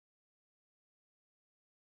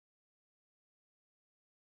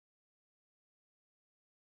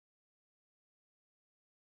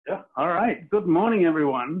Yeah. All right. Good morning,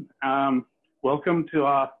 everyone. Welcome to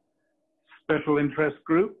our special interest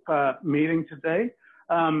group meeting today.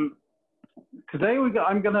 Today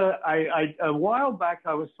a while back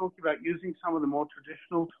I was talking about using some of the more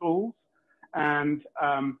traditional tools, and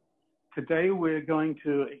today we're going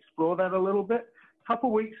to explore that a little bit. A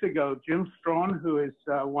couple weeks ago, Jim Strawn, who is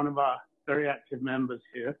one of our very active members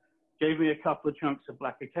here, gave me a couple of chunks of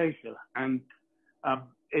black acacia, and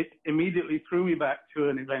it immediately threw me back to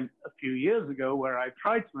an event a few years ago where I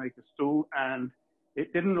tried to make a stool and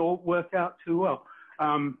it didn't all work out too well.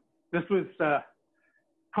 This was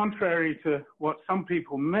contrary to what some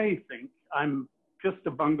people may think. I'm just a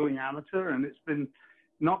bungling amateur, and it's been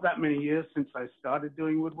not that many years since I started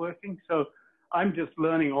doing woodworking, so I'm just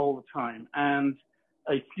learning all the time. And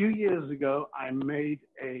a few years ago, I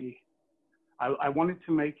wanted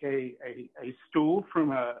to make a stool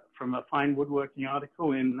from a Fine Woodworking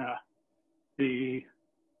article in the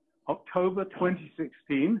October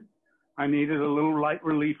 2016. I needed a little light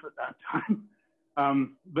relief at that time.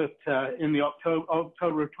 But in the October of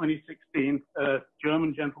 2016, a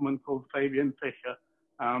German gentleman called Fabian Fischer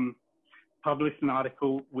published an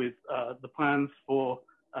article with the plans for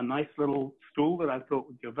a nice little stool that I thought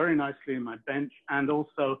would go very nicely in my bench, and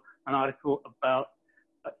also an article about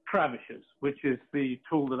travishers, which is the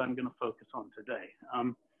tool that I'm going to focus on today.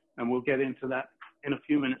 And we'll get into that in a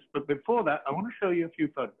few minutes. But before that, I want to show you a few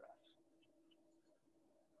photographs.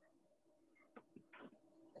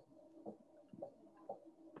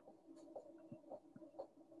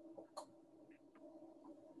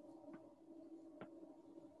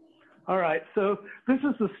 All right, so this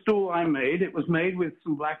is the stool I made. It was made with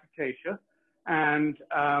some black acacia, and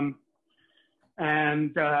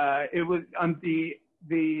it was on the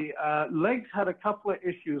legs had a couple of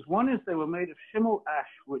issues. One is they were made of shimmel ash,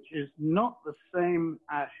 which is not the same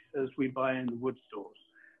ash as we buy in the wood stores.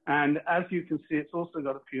 And as you can see, it's also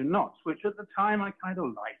got a few knots, which at the time I kind of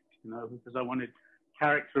liked, because I wanted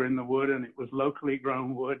character in the wood, and it was locally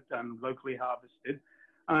grown wood and locally harvested.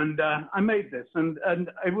 And I made this, and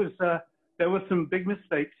it was, there were some big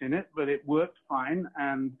mistakes in it, but it worked fine.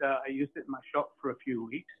 And I used it in my shop for a few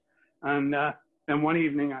weeks. And then one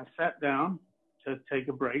evening I sat down to take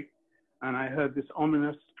a break, and I heard this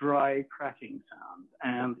ominous dry cracking sound,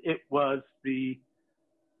 and it was the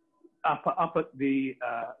up at the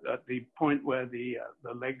point where the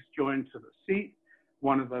legs joined to the seat.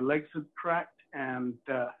 One of the legs had cracked, and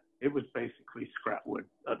it was basically scrap wood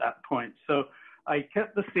at that point. So I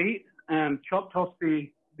kept the seat and chopped off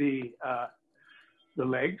the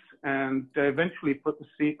legs, and eventually put the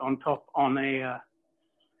seat on top on a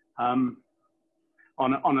on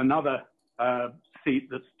another seat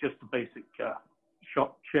that's just a basic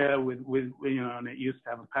shop chair with and it used to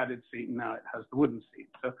have a padded seat, and now it has the wooden seat.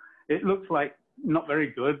 So it looks like not very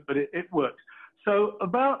good, but it works. So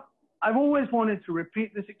I've always wanted to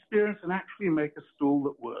repeat this experience and actually make a stool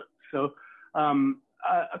that works. So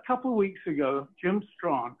a couple of weeks ago, Jim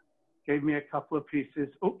Strawn gave me a couple of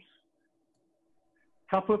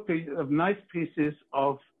nice pieces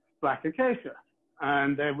of black acacia,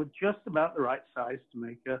 and they were just about the right size to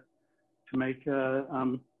make a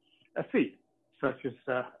seat, such as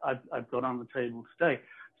I've got on the table today.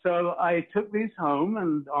 So I took these home,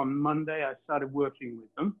 and on Monday I started working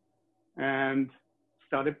with them and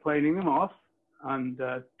started planing them off and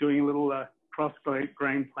doing a little cross-grain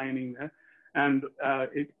planing there. And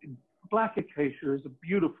black acacia is a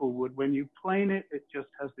beautiful wood. When you plane it, it just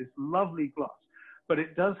has this lovely gloss, but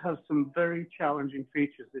it does have some very challenging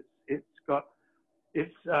features. It's got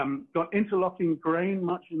interlocking grain,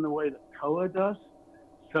 much in the way that koa does.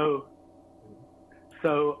 So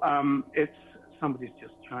it's, somebody's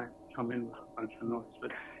just trying to come in with a bunch of noise.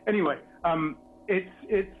 But anyway, it's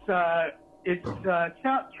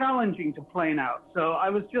challenging to plane out. So I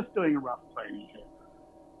was just doing a rough planing here.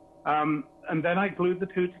 And then I glued the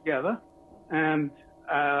two together, and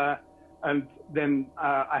then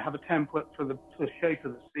I have a template for the shape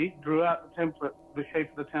of the seat, drew out the template, the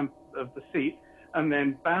shape of the seat, and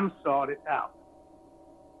then bandsawed it out.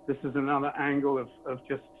 This is another angle of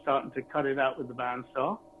just starting to cut it out with the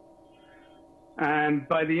bandsaw. And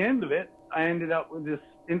by the end of it, I ended up with this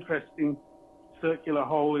interesting circular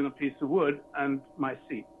hole in a piece of wood and my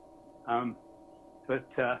seat. But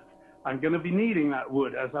I'm going to be needing that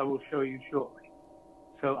wood, as I will show you shortly.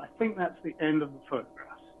 So I think that's the end of the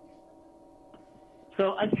photographs.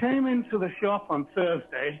 So I came into the shop on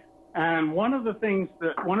Thursday, and one of the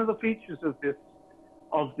features of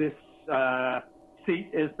this seat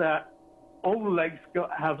is that all the legs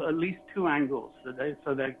have at least two angles.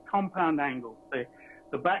 So they're compound angles.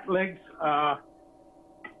 The back legs are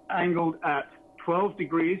angled at 12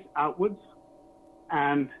 degrees outwards,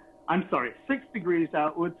 and I'm sorry, 6 degrees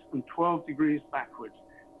outwards and 12 degrees backwards.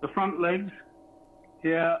 The front legs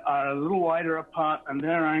here are a little wider apart, and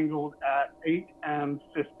they're angled at 8 and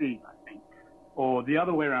 15, I think, or the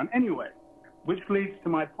other way around. Anyway, which leads to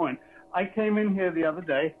my point. I came in here the other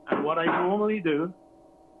day, and what I normally do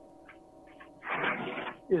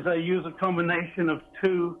is I use a combination of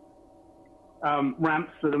two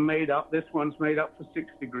ramps that are made up. This one's made up for 6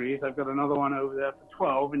 degrees. I've got another one over there for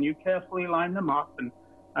 12, and you carefully line them up,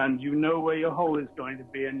 and you know where your hole is going to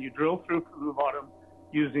be, and you drill through from the bottom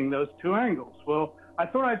using those two angles. Well, I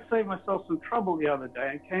thought I'd save myself some trouble the other day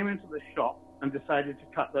and came into the shop and decided to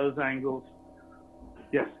cut those angles.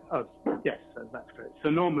 Yes, yes, that's great. So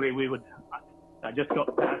normally we would, I just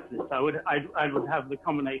got past this. I would have the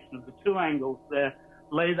combination of the two angles there,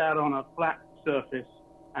 lay that on a flat surface,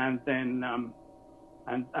 and then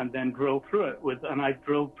drill through it with. And I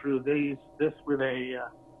drilled through this with a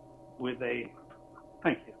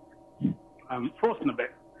thank you, forcing a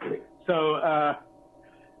bit. So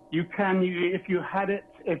if you had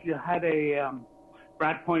a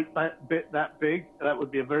brad point bit that big, that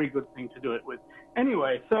would be a very good thing to do it with.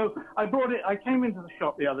 Anyway, so I came into the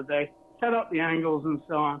shop the other day, set up the angles and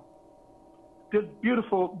so on. Did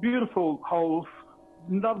beautiful, beautiful holes,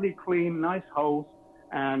 lovely, clean, nice holes,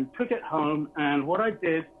 and took it home. And what I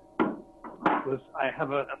did was I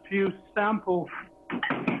have a few sample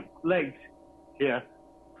legs here,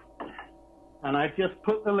 and I just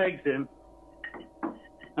put the legs in,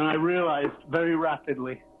 and I realized very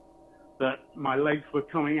rapidly that my legs were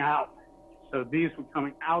coming out. So these were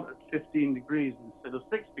coming out at 15 degrees instead of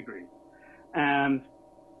 6 degrees. And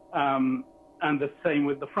the same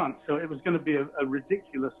with the front. So it was going to be a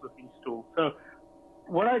ridiculous looking stool. So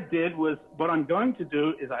what I did was, what I'm going to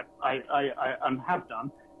do is I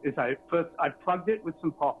plugged it with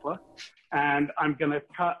some poplar, and I'm going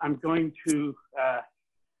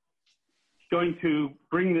to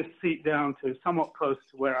bring this seat down to somewhat close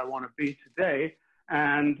to where I want to be today.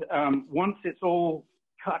 And once it's all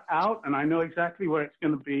cut out and I know exactly where it's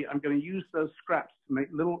going to be, I'm going to use those scraps to make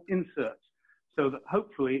little inserts so that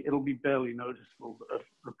hopefully it'll be barely noticeable of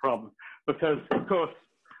the problem. Because, of course,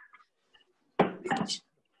 the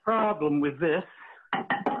problem with this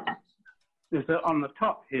is that on the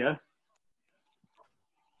top here,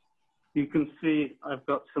 you can see I've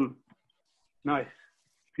got some nice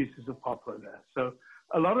pieces of poplar there. So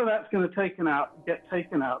a lot of that's going to get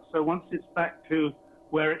taken out. So once it's back to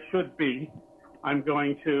where it should be, I'm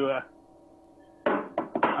going to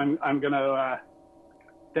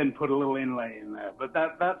then put a little inlay in there. But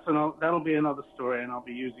that'll be another story, and I'll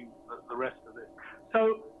be using the rest of it.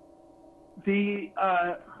 So the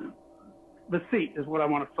seat is what I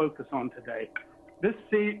want to focus on today. This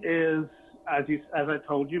seat is, as I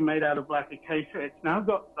told you, made out of black acacia. It's now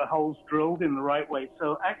got the holes drilled in the right way.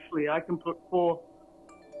 So actually, I can put 4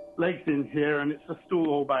 legs in here, and it's a stool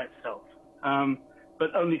all by itself,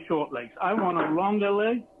 but only short legs. I want a longer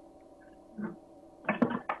leg.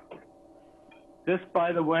 This,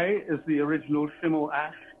 by the way, is the original Schimmel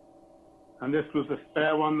ash, and this was a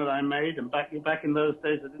spare one that I made. And back in those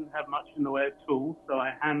days, I didn't have much in the way of tools, so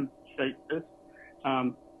I hand-shaped this.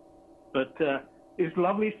 But it's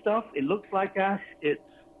lovely stuff. It looks like ash. It's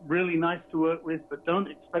really nice to work with, but don't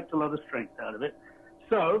expect a lot of strength out of it.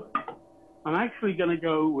 So I'm actually going to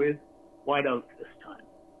go with white oak this time,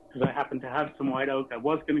 because I happen to have some white oak. I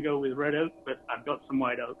was going to go with red oak, but I've got some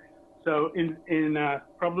white oak. So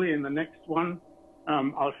probably in the next one,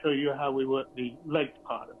 I'll show you how we work the legs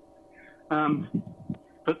part of it.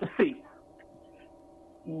 But the seat,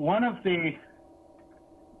 one of the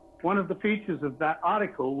features of that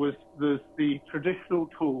article was the traditional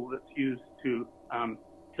tool that's used to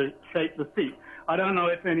shape the seat. I don't know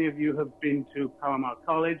if any of you have been to Palomar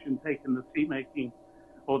College and taken the seat making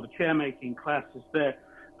or the chair making classes there,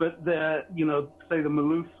 but say the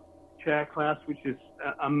Maloof chair class, which is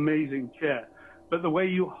an amazing chair. But the way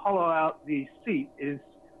you hollow out the seat is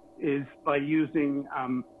by using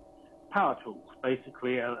power tools,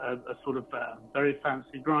 basically a sort of very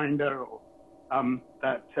fancy grinder or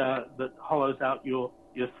that hollows out your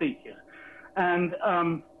seat here. And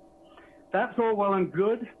that's all well and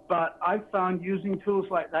good, but I found using tools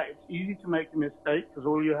like that, it's easy to make a mistake because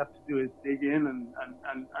all you have to do is dig in and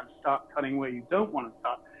start cutting where you don't want to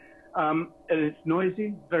cut. And it's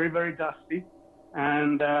noisy, very, very dusty,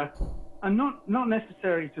 and not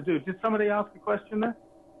necessary to do. Did somebody ask a question there?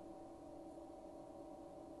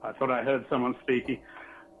 I thought I heard someone speaking.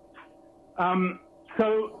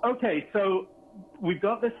 So we've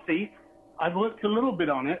got this seat. I've worked a little bit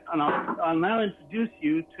on it, and I'll now introduce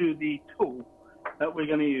you to the tool that we're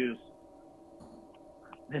going to use.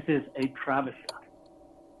 This is a travisher.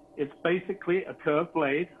 It's basically a curved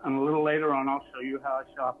blade, and a little later on I'll show you how I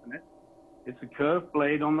sharpen it. It's a curved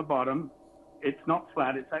blade on the bottom. It's not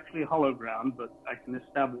flat, it's actually hollow ground, but I can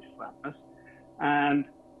establish flatness. And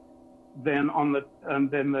then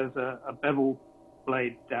there's a bevel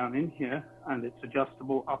blade down in here, and it's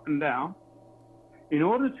adjustable up and down. In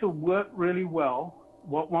order to work really well,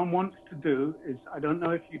 what one wants to do is, I don't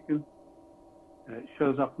know if you can, it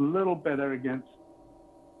shows up a little better against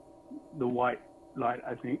the white light,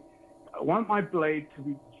 I think. I want my blade to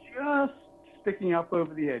be just sticking up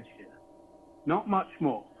over the edge here, not much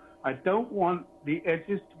more. I don't want the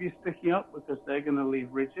edges to be sticking up because they're going to leave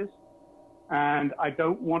ridges, and I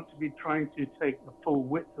don't want to be trying to take the full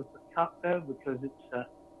width of the cut there because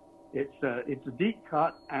it's a deep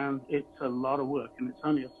cut and it's a lot of work, and it's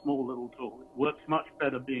only a small little tool. It works much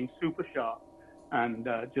better being super sharp and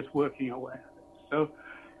just working away at it. So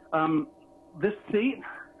this seat,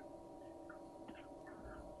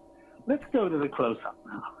 let's go to the close-up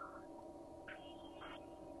now.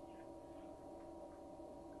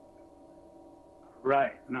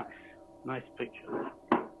 Right, nice picture.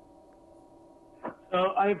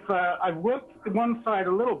 So I've worked the one side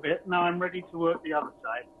a little bit. Now I'm ready to work the other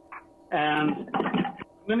side, and I'm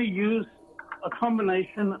going to use a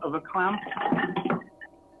combination of a clamp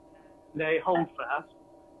and a holdfast.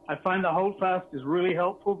 I find the holdfast is really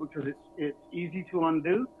helpful because it's easy to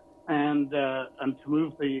undo and to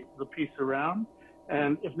move the piece around.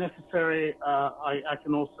 And if necessary, I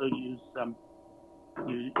can also use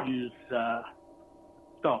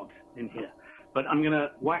dogs in here. But I'm going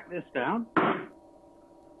to whack this down.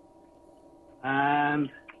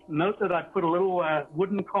 And note that I put a little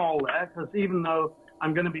wooden caul there, because even though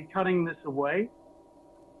I'm going to be cutting this away,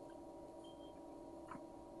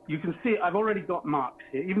 you can see I've already got marks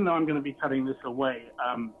here. Even though I'm going to be cutting this away,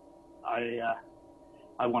 I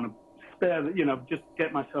want to spare, just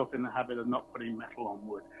get myself in the habit of not putting metal on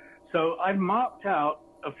wood. So I've marked out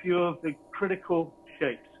a few of the critical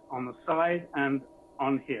shapes on the side and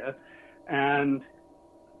on here, and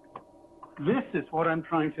this is what I'm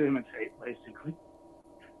trying to imitate, basically.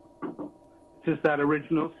 This is that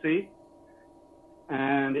original seat,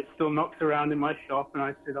 and it still knocks around in my shop, and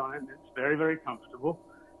I sit on it, and it's very, very comfortable.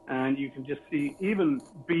 And you can just see, even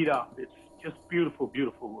beat up, it's just beautiful,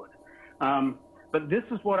 beautiful wood. But this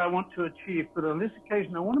is what I want to achieve. But on this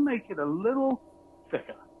occasion, I want to make it a little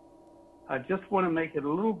thicker. I just want to make it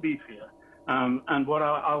a little beefier. And what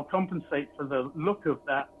I'll compensate for the look of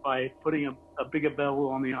that by putting a bigger bevel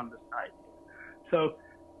on the underside. So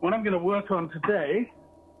what I'm going to work on today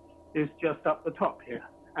is just up the top here.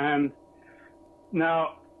 And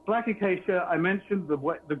now, black acacia, I mentioned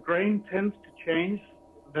the grain tends to change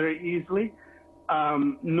very easily.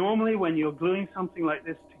 Normally, when you're gluing something like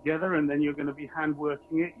this together and then you're going to be hand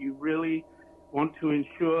working it, you really want to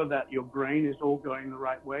ensure that your grain is all going the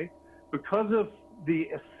right way. Because of the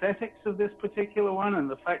aesthetics of this particular one and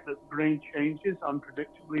the fact that grain changes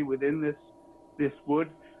unpredictably within this wood,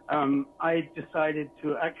 I decided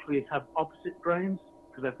to actually have opposite grains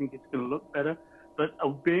because I think it's going to look better. But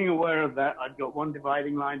being aware of that, I've got one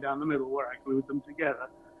dividing line down the middle where I glued them together.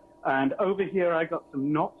 And over here, I got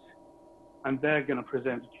some knots, and they're going to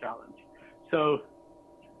present a challenge. So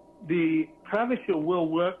the travisher will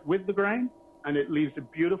work with the grain, and it leaves a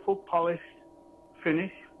beautiful polished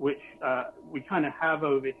finish, which we kind of have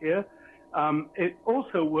over here. It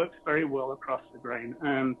also works very well across the grain,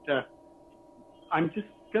 and I'm just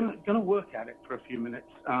going to work at it for a few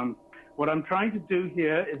minutes. What I'm trying to do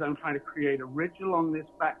here is I'm trying to create a ridge along this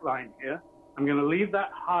back line here. I'm going to leave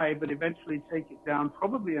that high, but eventually take it down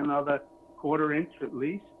probably another 1/4 inch at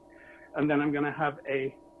least. And then I'm going to have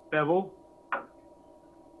a bevel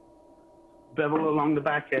along the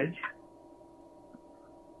back edge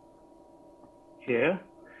here.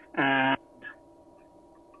 And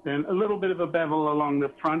then a little bit of a bevel along the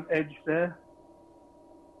front edge there.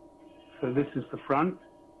 So this is the front.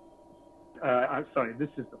 Sorry, this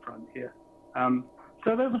is the front here.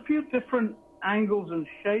 So there's a few different angles and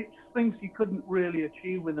shapes, things you couldn't really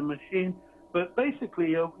achieve with a machine. But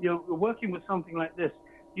basically, you're working with something like this.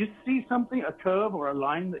 You see something, a curve or a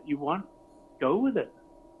line that you want, go with it.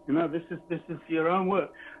 This is your own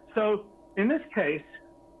work. So in this case,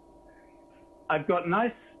 I've got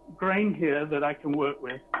nice grain here that I can work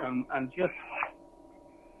with, and just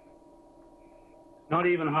not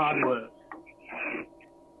even hard work.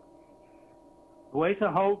 The way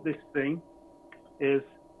to hold this thing is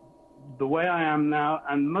the way I am now,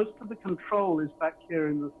 and most of the control is back here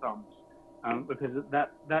in the thumbs. because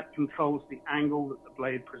that controls the angle that the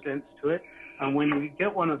blade presents to it. And when you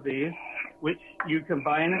get one of these, which you can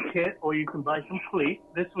buy in a kit or you can buy complete,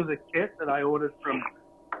 this was a kit that I ordered from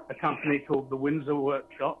a company called the Windsor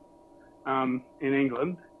Workshop in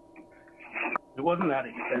England. It wasn't that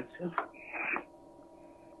expensive.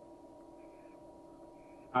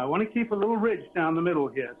 I want to keep a little ridge down the middle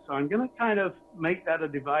here, so I'm going to kind of make that a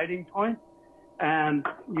dividing point, and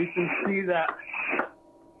you can see that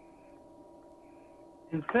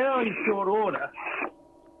in fairly short order.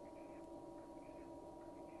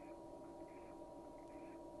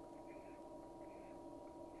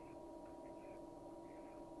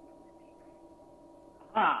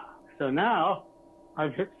 So now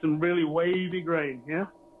I've hit some really wavy grain here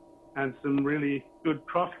and some really good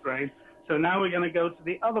cross grain. So now we're going to go to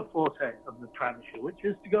the other forte of the travisher, which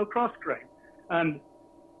is to go cross grain. And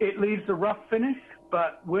it leaves a rough finish,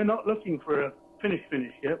 but we're not looking for a finish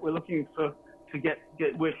yet. We're looking for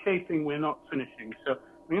we're shaping, we're not finishing. So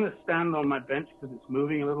I'm going to stand on my bench because it's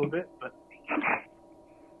moving a little bit, but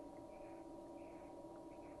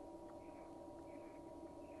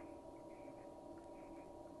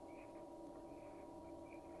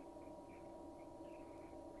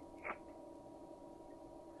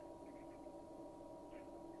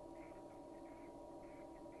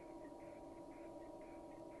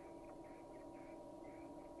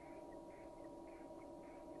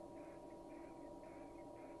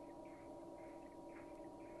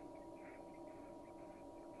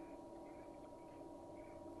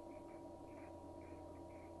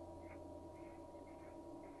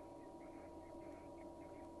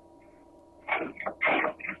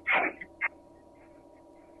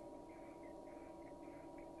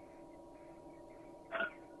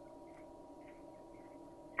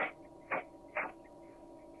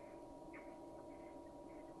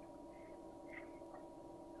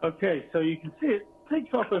okay, so you can see it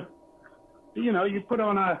takes off you put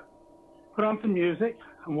on some music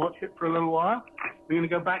and watch it for a little while. We're going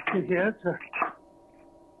to go back to here to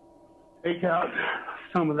take out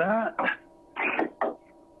some of that.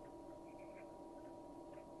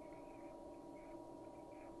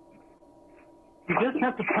 You just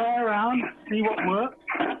have to play around, see what works,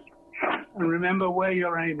 and remember where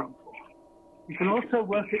you're aiming for. You can also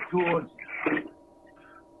work it towards you.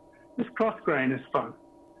 This cross grain is fun.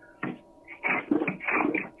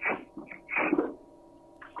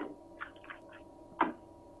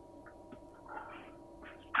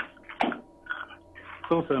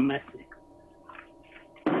 It's also messy.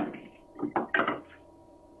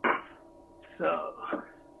 So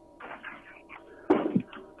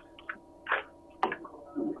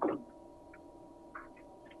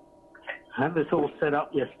I had this all set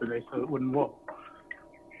up yesterday so it wouldn't wobble.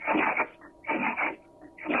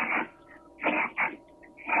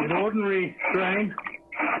 With ordinary grain,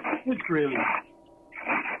 it's really nice.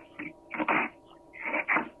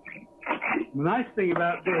 The nice thing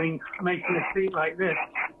about making a seat like this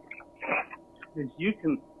is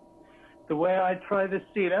the way I try this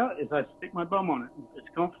seat out is I stick my bum on it. If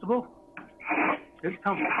it's comfortable, it's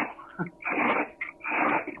comfortable.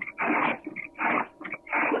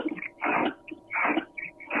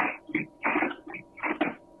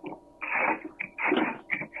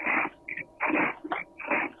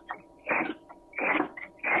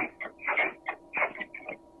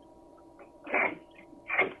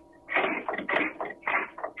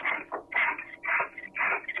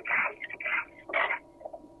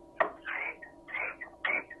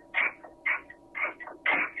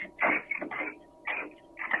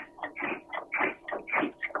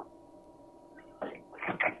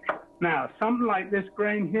 Now, something like this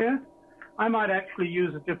grain here, I might actually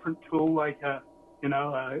use a different tool like a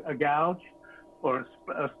gouge or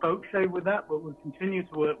a spokeshave with that, but we'll continue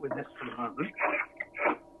to work with this for the moment.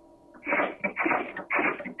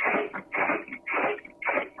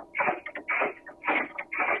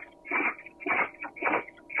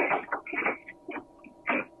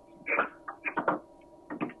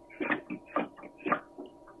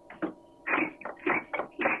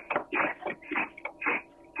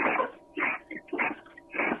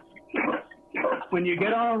 When you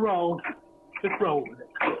get on a roll, just roll with it.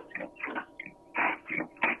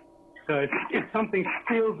 So if something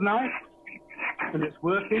feels nice and it's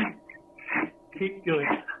working, keep doing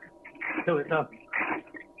it until it doesn't.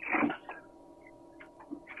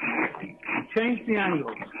 Change the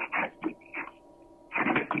angles,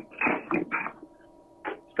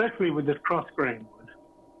 especially with this cross grain wood.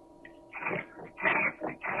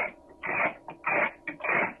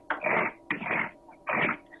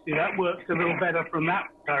 See, that works a little better from that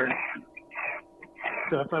direction.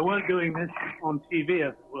 So if I weren't doing this on TV,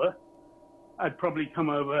 as it were, I'd probably come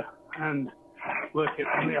over and work it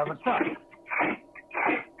from the other side.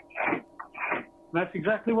 And that's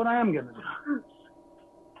exactly what I am going to do.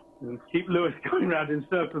 And keep Lewis going around in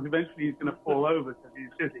circles. Eventually he's going to fall over because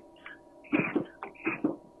he's dizzy.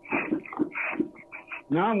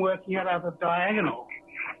 Now I'm working it out a diagonal.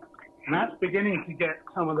 And that's beginning to get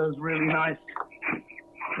some of those really nice,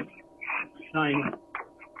 shiny.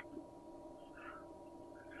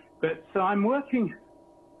 But so I'm working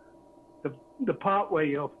the part where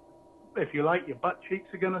you're, if you like, your butt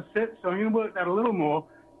cheeks are going to sit. So I'm going to work that a little more.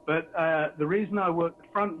 But the reason I worked the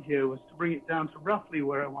front here was to bring it down to roughly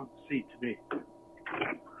where I want the seat to be.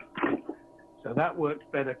 So that works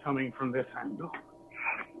better coming from this angle.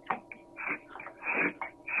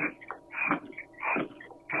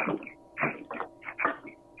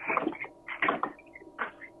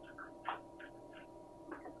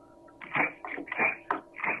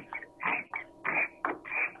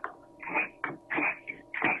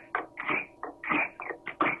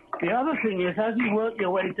 The other thing is, as you work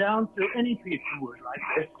your way down through any piece of wood like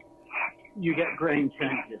this, you get grain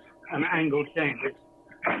changes and angle changes.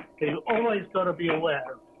 So you've always got to be aware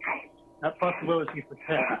of that possibility for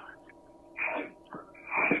tear.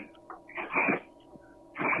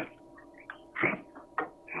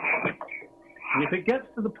 And if it gets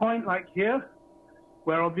to the point like here,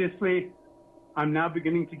 where obviously I'm now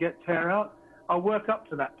beginning to get tear out, I'll work up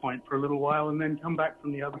to that point for a little while and then come back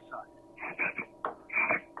from the other side.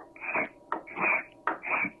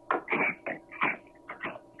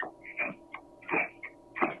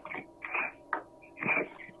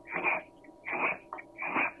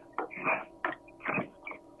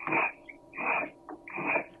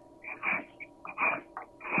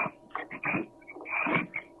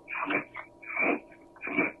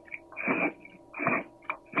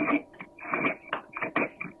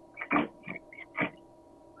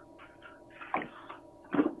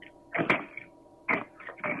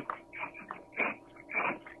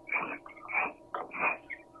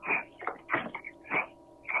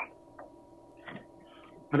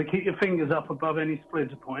 But keep your fingers up above any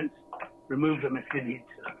splinter points. Remove them if you need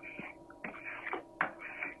to.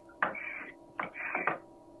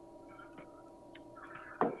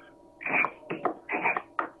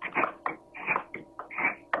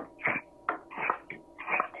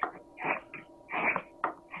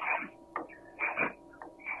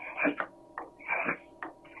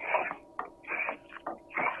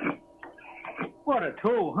 What a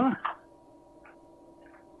tool, huh?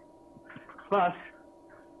 Plus,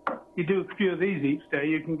 you do a few of these each day,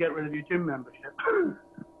 you can get rid of your gym membership.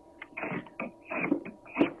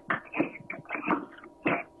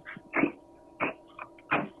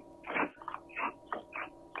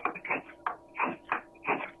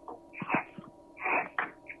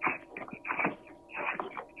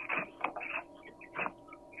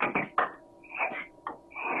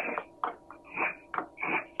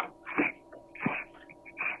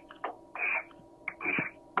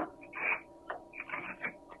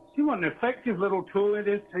 See what an effective little tool it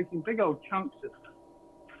is, taking big old chunks of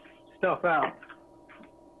stuff out.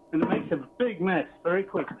 And it makes a big mess very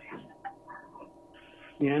quickly.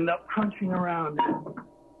 You end up crunching around.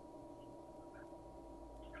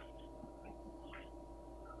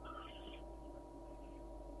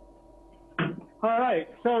 All right,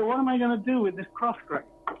 so what am I going to do with this cross grain?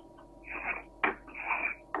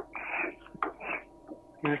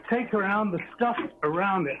 I'm going to take around the stuff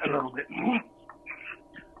around it a little bit more.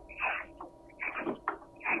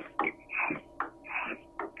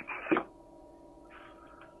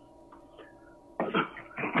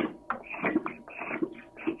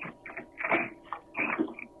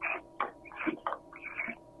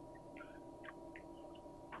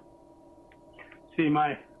 See,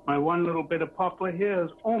 my one little bit of poplar here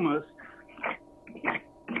has almost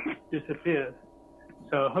disappeared.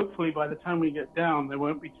 So hopefully by the time we get down, there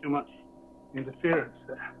won't be too much interference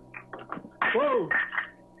there. Whoa!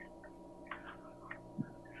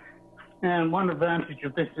 And one advantage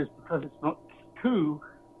of this is because it's not too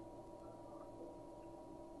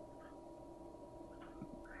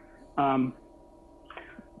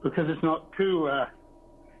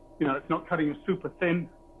it's not cutting a super thin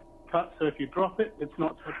cut, so if you drop it, it's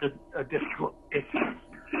not such a difficult issue.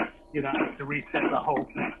 You don't have to reset the whole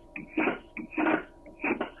thing.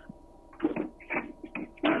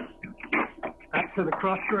 Back to the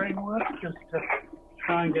cross grain work, just to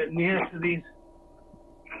try and get near to these.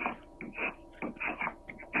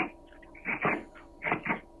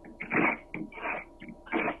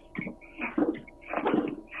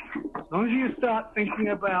 As long as you start thinking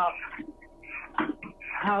about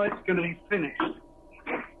how it's going to be finished,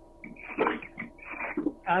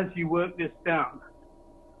 as you work this down,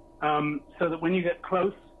 so that when you get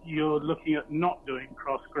close, you're looking at not doing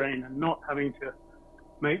cross grain and not having to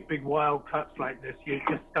make big wild cuts like this. You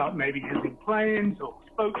just start maybe using planes or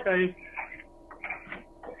spokeshave.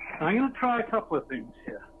 I'm going to try a couple of things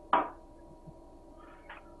here.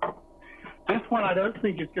 This one I don't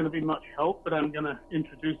think is going to be much help, but I'm going to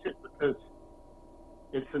introduce it because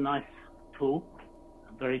it's a nice tool,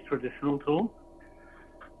 a very traditional tool.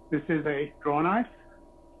 This is a draw knife.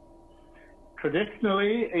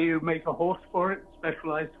 Traditionally, you make a horse for it,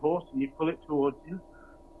 specialized horse, and you pull it towards you.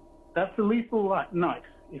 That's a lethal knife.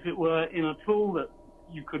 If it were in a tool that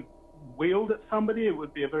you could wield at somebody, it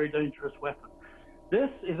would be a very dangerous weapon. This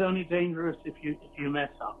is only dangerous if you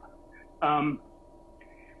mess up.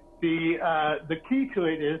 The key to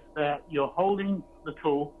it is that you're holding the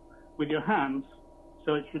tool with your hands,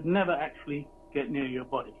 so it should never actually get near your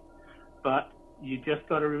body. But you just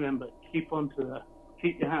got to remember, keep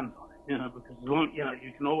your hands on it, because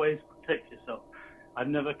you can always protect yourself. I've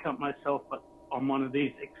never cut myself on one of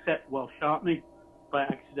these except while sharpening by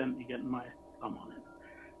accidentally getting my thumb on it.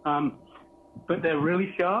 But they're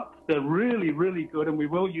really sharp. They're really, really good, and we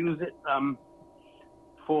will use it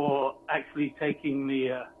for actually taking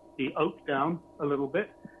the oak down a little bit.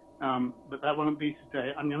 But that won't be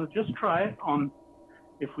today. I'm going to just try it on,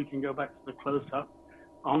 if we can go back to the close-up,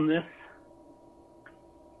 on this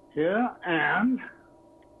here. And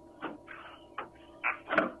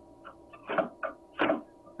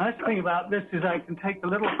nice thing about this is I can take a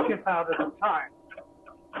little chip out at a time.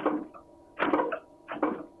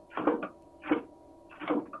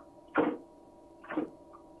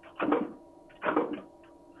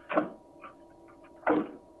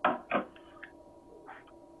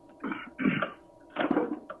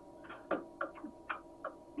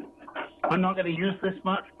 I'm not going to use this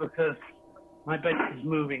much because my bench is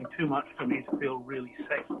moving too much for me to feel really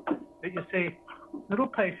safe. But you see, little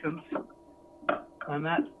patience, and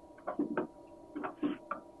that,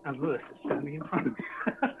 and Lewis is standing in front of me.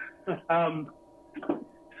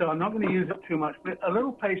 So I'm not going to use it too much, but a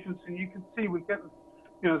little patience, and you can see we get,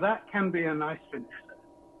 that can be a nice finish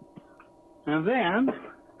there. And then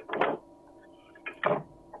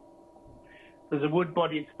there's a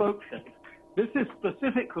wood-bodied spokeshave. This is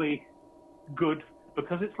specifically good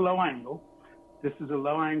because it's low angle. This is a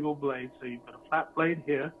low angle blade, so you've got a flat blade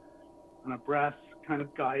here and a brass kind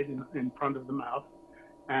of guide in front of the mouth,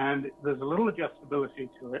 and there's a little adjustability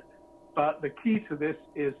to it, but the key to this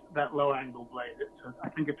is that low angle blade. It's I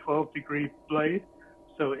think a 12-degree blade,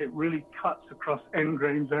 so it really cuts across end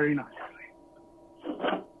grain very nicely.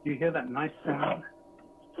 You hear that nice sound?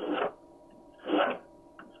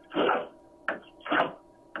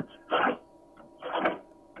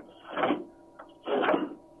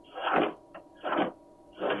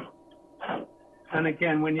 And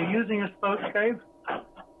again, when you're using a spokeshave,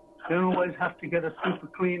 you don't always have to get a super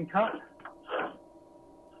clean cut.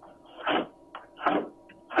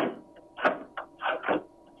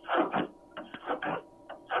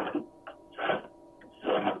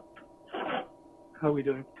 How are we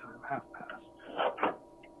doing for time? Half past.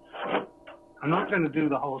 I'm not going to do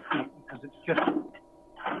the whole thing because it's just...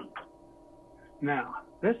 Now,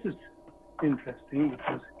 this is interesting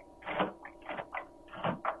because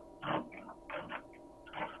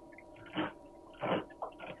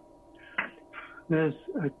there's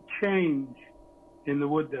a change in the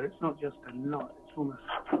wood there. It's not just a knot, it's almost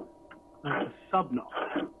like a sub-knot.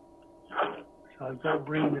 So I've got to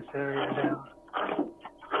bring this area down.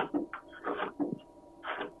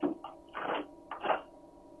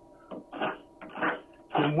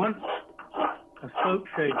 And once a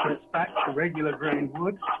spokeshave gets back to regular grain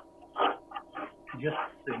wood, just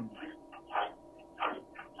sings.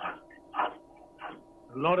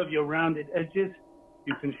 A lot of your rounded edges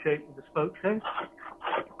you can shape with the spokeshave.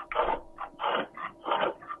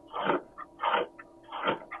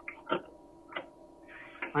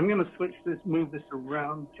 I'm going to move this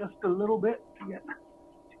around just a little bit to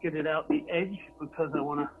get it out the edge because I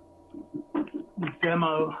want to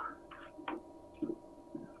demo.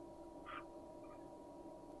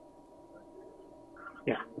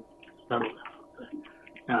 Yeah, that'll do.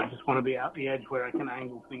 Now I just want to be out the edge where I can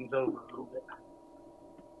angle things over a little bit.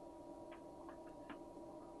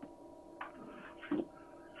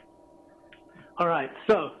 All right,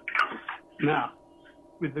 so now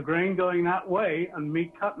with the grain going that way and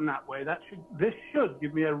me cutting that way, this should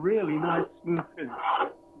give me a really nice smooth finish.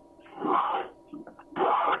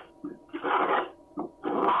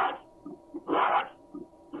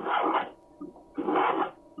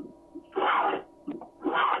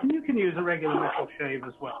 And you can use a regular metal shave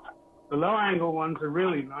as well. The low angle ones are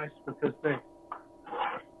really nice because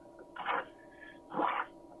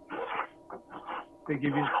They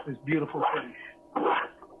give you this beautiful finish.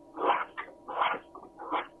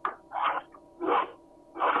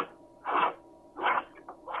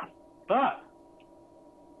 But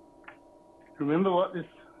remember what this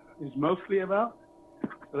is mostly about?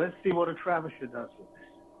 So let's see what a travisher does with this.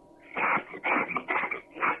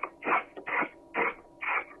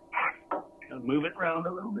 I'll move it around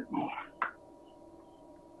a little bit more.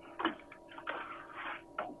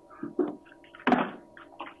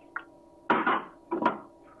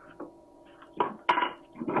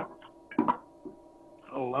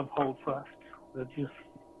 Love hold fast. They're just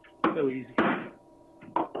so easy.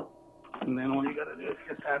 And then all you got to do is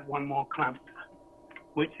just add one more clamp,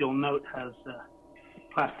 which you'll note has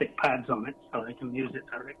plastic pads on it, so I can use it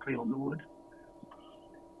directly on the wood.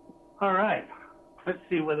 All right, let's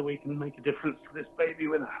see whether we can make a difference to this baby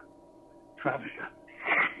with a travisher.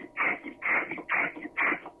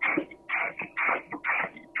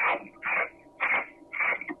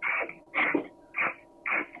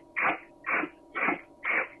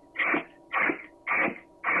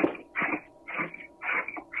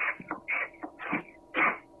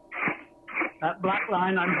 That black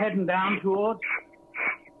line I'm heading down towards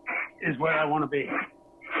is where I want to be.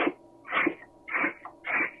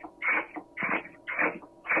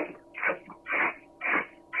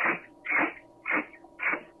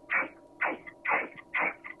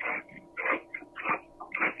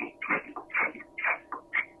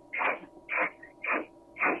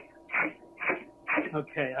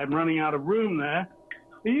 Okay, I'm running out of room there.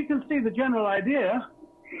 But you can see the general idea.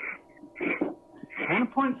 I want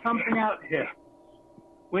to point something out here.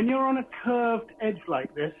 When you're on a curved edge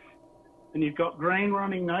like this, and you've got grain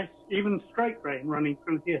running nice, even straight grain running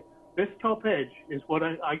through here, this top edge is what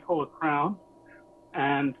I call a crown,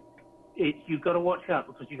 and you've got to watch out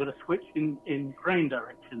because you've got to switch in grain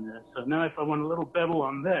direction there. So now if I want a little bevel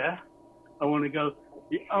on there, I want to go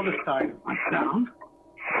the other side of my crown.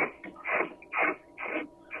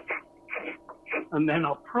 And then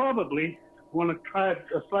I'll probably want to try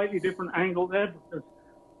a slightly different angle there, because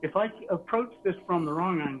if I approach this from the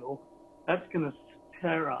wrong angle, that's going to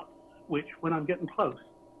tear up, which when I'm getting close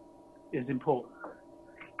is important.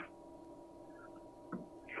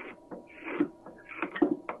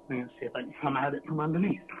 I'm going to see if I can come at it from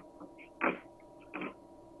underneath.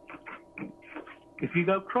 If you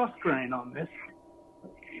go cross grain on this,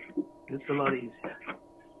 it's a lot easier.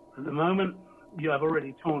 At the moment, you have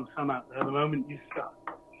already torn some out there. The moment you start.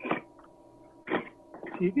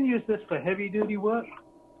 So you can use this for heavy duty work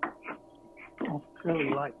or fairly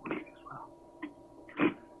light work as well.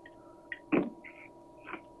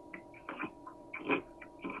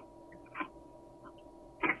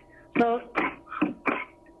 So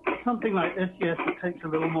something like this, yes, it takes a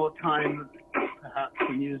little more time perhaps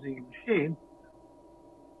than using a machine.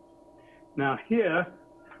 Now here,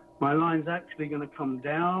 my line's actually going to come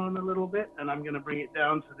down a little bit, and I'm going to bring it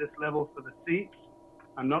down to this level for the seats.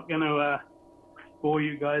 I'm not going to bore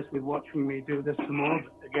you guys with watching me do this some more,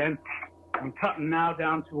 but again, I'm cutting now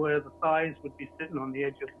down to where the thighs would be sitting on the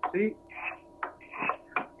edge of the seat.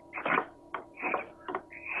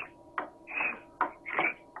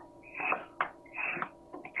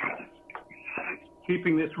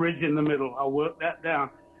 Keeping this ridge in the middle, I'll work that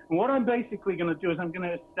down. And what I'm basically going to do is I'm going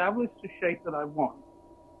to establish the shape that I want.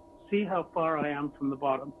 See how far I am from the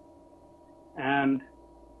bottom, and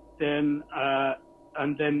then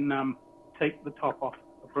take the top off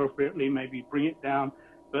appropriately, maybe bring it down,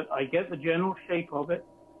 but I get the general shape of it,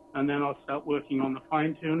 and then I'll start working on the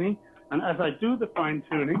fine tuning. And as I do the fine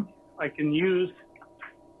tuning, I can use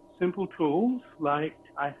simple tools like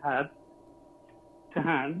I had to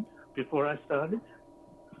hand before I started.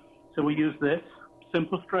 So we use this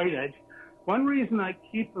simple straight edge. One reason I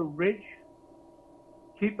keep a ridge,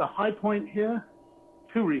 keep the high point here,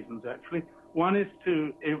 two reasons actually. One is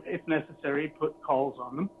to, if necessary, put cowls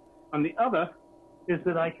on them. And the other is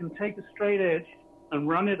that I can take a straight edge and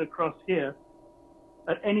run it across here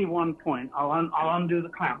at any one point. I'll undo the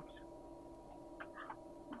clamps.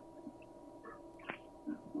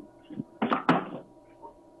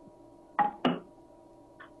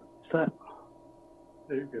 So,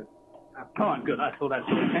 very good. Oh, I'm good. I thought that's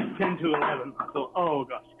 10 to 11. I thought, oh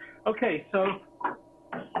gosh. Okay, so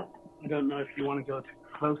I don't know if you want to go too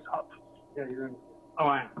close up. Yeah, you're in. Oh,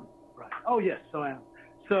 I am. Right. Oh, yes, so I am.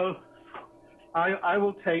 So I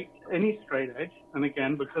will take any straight edge, and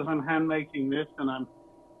again, because I'm hand making this and I'm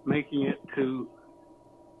making it to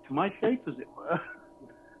my shape, as it were.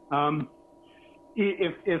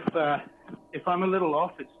 If I'm a little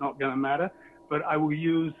off, it's not going to matter. But I will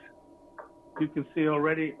use. You can see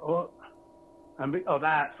already. Oh,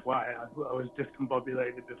 that's why I was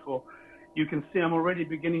discombobulated before. you can see I'm already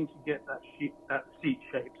beginning to get that seat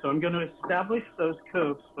shape. So I'm going to establish those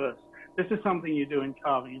curves first. This is something you do in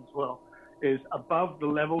carving as well, is above the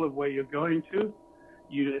level of where you're going to,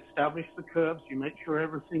 you establish the curves, you make sure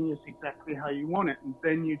everything is exactly how you want it, and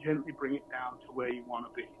then you gently bring it down to where you want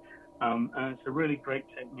to be. And it's a really great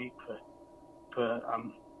technique for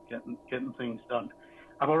getting things done.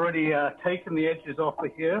 I've already taken the edges off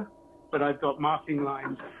of here, but I've got marking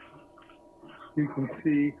lines. You can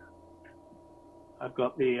see I've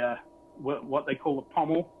got the what they call the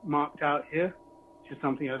pommel marked out here, which is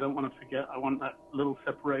something I don't want to forget. I want that little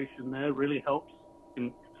separation there. Really helps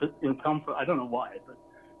in comfort. I don't know why, but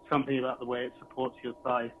something about the way it supports your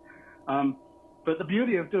thighs. But the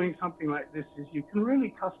beauty of doing something like this is you can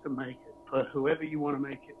really custom make it for whoever you want to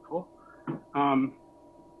make it for.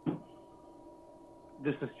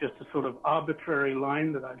 This is just a sort of arbitrary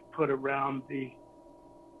line that I've put around the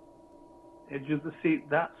edge of the seat.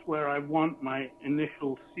 That's where I want my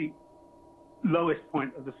initial seat, lowest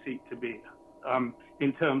point of the seat to be,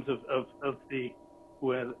 in terms of the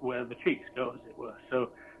where the cheeks go, as it were. So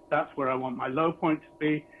that's where I want my low point to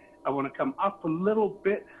be. I want to come up a little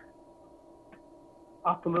bit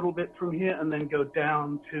from here, and then go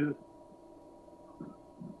down to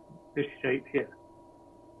this shape here.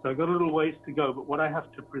 So I've got a little ways to go, but what I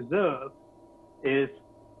have to preserve is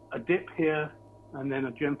a dip here, and then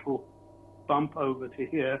a gentle bump over to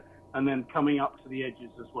here, and then coming up to the edges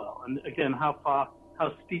as well. And again, how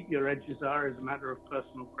steep your edges are is a matter of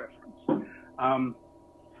personal preference.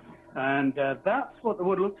 That's what the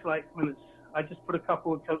wood looks like when it's, I just put a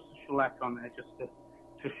couple of coats of shellac on there just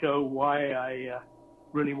to show why I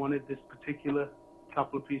really wanted this particular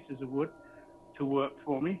couple of pieces of wood to work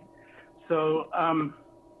for me. So,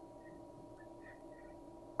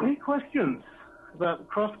 any questions about the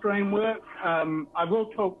cross-grain work? I will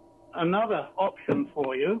talk another option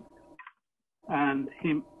for you, and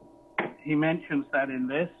he mentions that in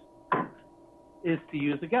this, is to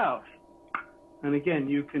use a gouge. And again,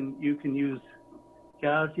 you can use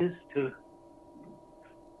gouges to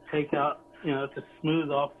take out, to smooth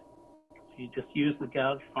off. You just use the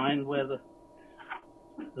gouge, find where the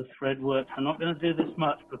thread works. I'm not going to do this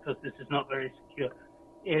much because this is not very secure.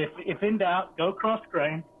 If in doubt, go cross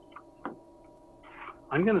grain.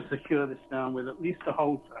 I'm going to secure this down with at least a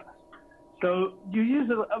hold fast. So you use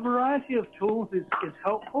a variety of tools is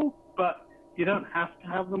helpful, but you don't have to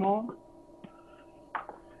have them all.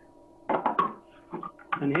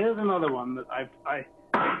 And here's another one that I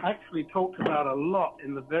actually talked about a lot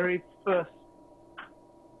in the very first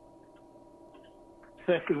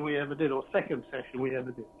session we ever did, or second session we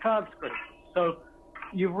ever did, card scrapers. So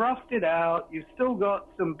you've roughed it out, you've still got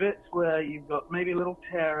some bits where you've got maybe a little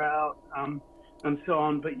tear out, and so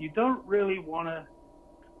on, but you don't really want to,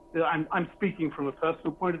 I'm speaking from a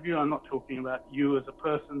personal point of view, I'm not talking about you as a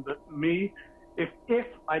person, but me, if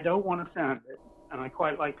I don't want to sand it, and I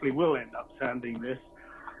quite likely will end up sanding this,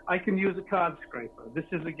 I can use a card scraper. This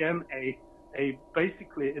is again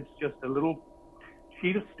basically it's just a little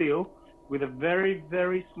sheet of steel with a very,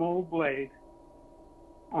 very small blade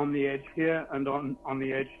on the edge here and on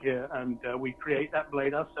the edge here, and we create that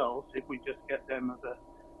blade ourselves if we just get them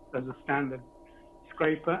as a standard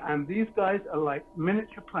scraper. And these guys are like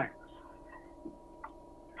miniature planks.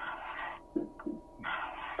 You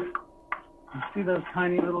see those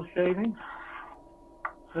tiny little shavings?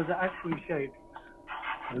 Those are actually shavings.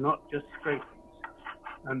 They're not just scrapings.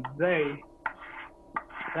 And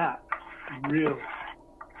that really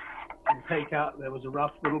can take out, there was a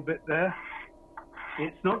rough little bit there.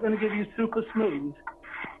 It's not going to give you super smooth,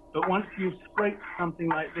 but once you've scraped something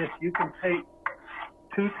like this, you can take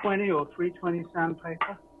 220 or 320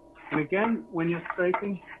 sandpaper. And again, when you're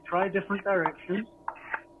scraping, try different directions.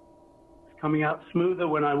 It's coming out smoother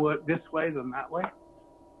when I work this way than that way.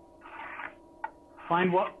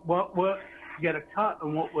 Find what works to get a cut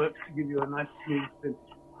and what works to give you a nice smooth finish.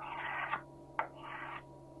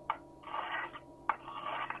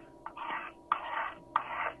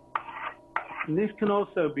 And these can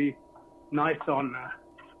also be nice on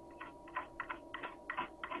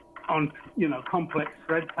complex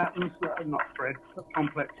thread patterns, not thread, but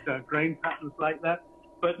complex grain patterns like that,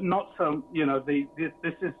 but not so,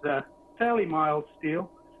 this is a fairly mild steel,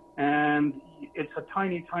 and it's a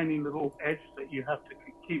tiny, tiny little edge that you have to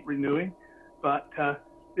keep renewing, but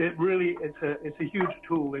it's a huge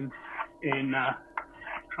tool in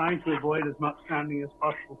trying to avoid as much sanding as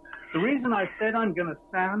possible. The reason I said I'm going to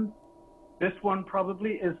sand this one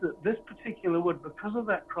probably is that this particular wood, because of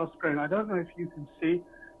that cross grain, I don't know if you can see,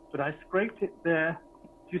 but I scraped it there.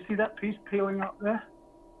 Do you see that piece peeling up there?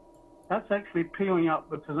 That's actually peeling up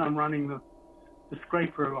because I'm running the the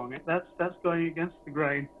scraper along it. That's going against the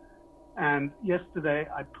grain. And yesterday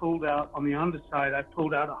I pulled out, on the underside, I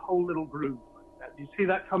pulled out a whole little groove like that. Do you see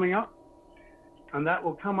that coming up? And that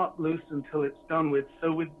will come up loose until it's done with.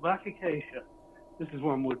 So with black acacia, this is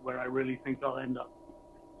one wood where I really think I'll end up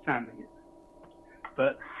sanding it.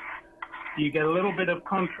 But you get a little bit of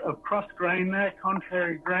cross grain there,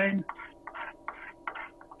 contrary grain.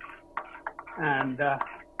 And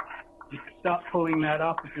you start pulling that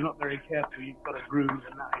up. If you're not very careful, you've got a groove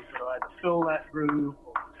in that. You've got to either fill that groove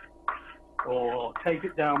or take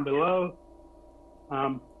it down below.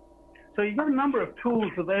 So you've got a number of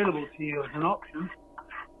tools available to you as an option.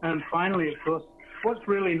 And finally, of course, what's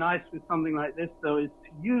really nice with something like this, though, is to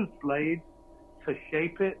use blades to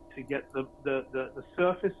shape it, to get the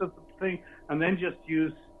surface of the thing, and then just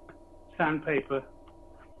use sandpaper.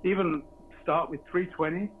 Even start with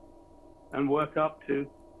 320 and work up to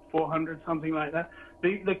 400, something like that.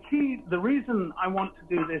 The reason I want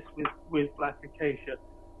to do this with black acacia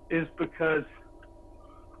is because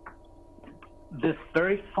this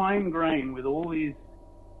very fine grain with all these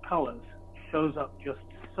colors shows up just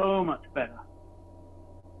so much better.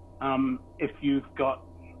 If you've got,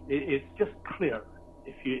 it's just clearer.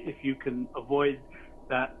 If you can avoid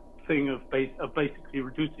that thing of basically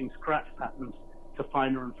reducing scratch patterns to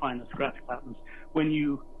finer and finer scratch patterns. When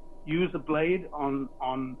you use a blade on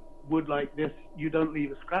wood like this, you don't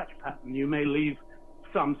leave a scratch pattern. You may leave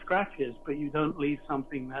some scratches, but you don't leave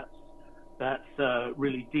something that's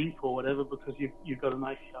really deep or whatever, because you've got a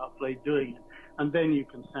nice sharp blade doing it. And then you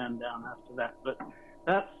can sand down after that. But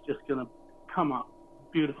that's just going to come up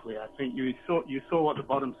beautifully. I think you saw what the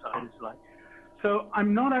bottom side is like. So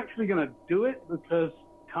I'm not actually going to do it because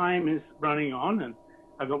time is running on, and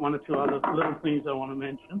I've got one or two other little things I want to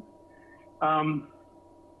mention.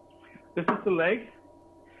 This is the leg,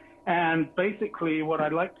 and basically what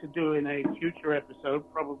I'd like to do in a future episode,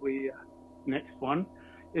 probably next one,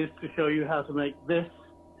 is to show you how to make this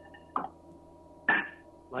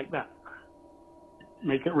like that.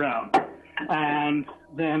 Make it round. And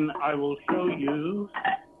then I will show you,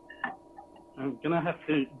 I'm going to have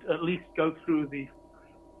to at least go through the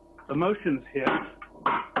motions here.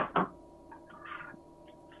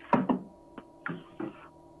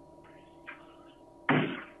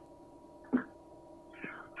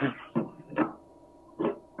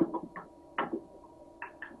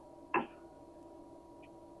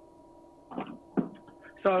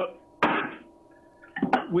 So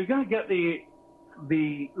we're going to get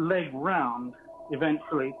the leg round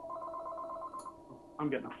eventually. I'm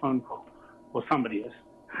getting a phone call. Well, somebody is.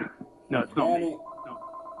 No, it's not me. No.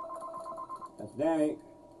 That's Danny.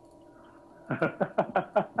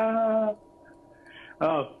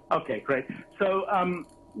 Oh, okay, great. So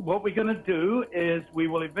what we're going to do is we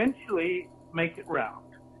will eventually make it round.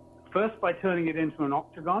 First by turning it into an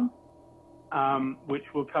octagon, which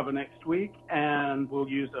we'll cover next week, and we'll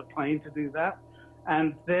use a plane to do that.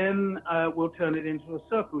 And then we'll turn it into a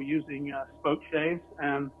circle using spokeshaves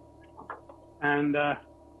and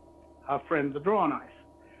our friend the draw knife.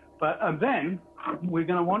 And then we're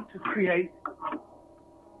going to want to create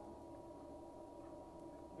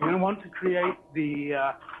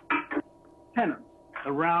the tenons,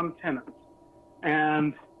 the round tenons.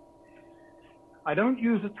 And I don't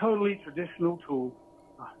use a totally traditional tool.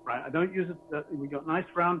 Right, I don't use it. We got nice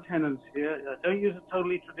round tenons here. I don't use a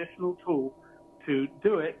totally traditional tool to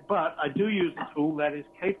do it, but I do use a tool that is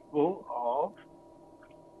capable of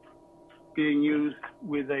being used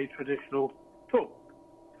with a traditional tool.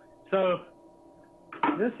 So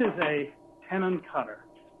this is a tenon cutter.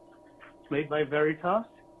 It's made by Veritas.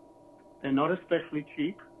 They're not especially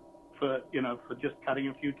cheap for just cutting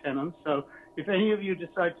a few tenons. So if any of you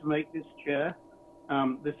decide to make this chair,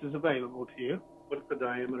 this is available to you. What's the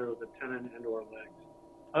diameter of the tenon and or legs?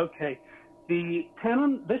 Okay,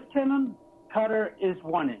 this tenon cutter is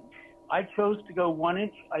 1 inch. I chose to go 1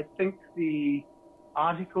 inch. I think the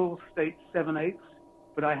article states 7/8,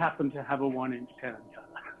 but I happen to have a 1 inch tenon cutter.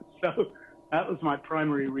 So that was my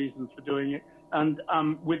primary reason for doing it. And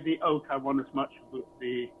with the oak, I want as much of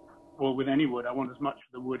with any wood, I want as much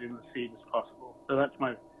of the wood in the seed as possible. So that's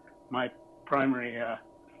my primary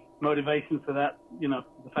motivation for that,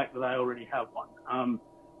 the fact that I already have one.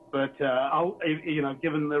 But I'll,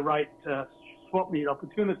 given the right swap meet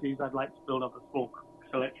opportunities, I'd like to build up a full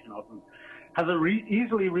selection of them. Has a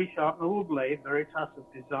easily resharpenable blade. Veritas has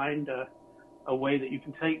designed a way that you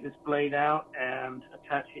can take this blade out and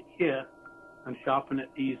attach it here and sharpen it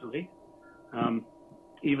easily.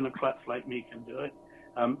 Even a klutz like me can do it.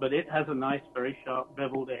 But it has a nice, very sharp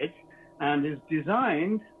beveled edge and is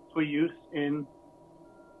designed for use in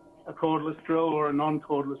a cordless drill or a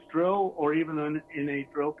non-cordless drill, or even in a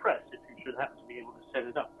drill press, if you should happen to be able to set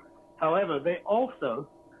it up. However, they also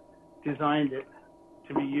designed it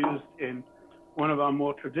to be used in one of our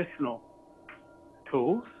more traditional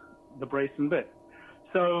tools, the brace and bit.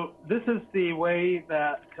 So this is the way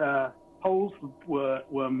that holes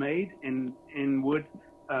were made in wood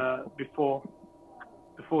before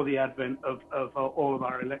the advent of all of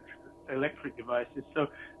our electric devices. So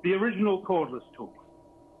the original cordless tool.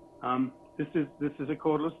 This is a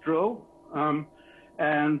cordless drill,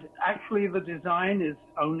 and actually the design is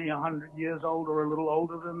only 100 years old or a little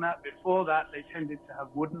older than that. Before that, they tended to have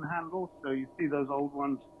wooden handles. So you see those old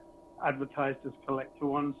ones advertised as collector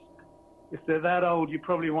ones. If they're that old, you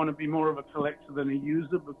probably want to be more of a collector than a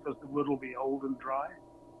user, because the wood will be old and dry.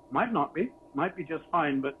 Might not be, might be just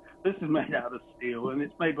fine, but this is made out of steel, and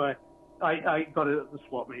it's made by, I got it at the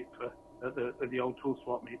swap meet at the old tool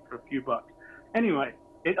swap meet for a few bucks. Anyway,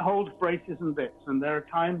 it holds braces and bits, and there are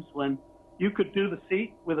times when you could do the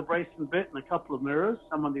seat with a brace and bit and a couple of mirrors.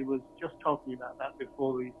 Somebody was just talking about that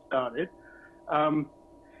before we started.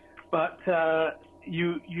 But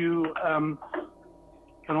you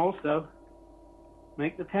can also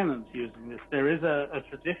make the tenons using this. There is a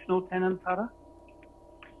traditional tenon cutter,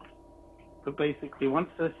 but basically once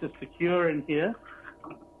this is secure in here,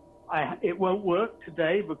 it won't work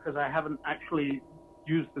today because I haven't actually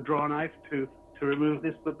used the draw knife to remove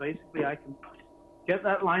this, but basically I can get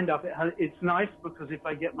that lined up. It's nice because if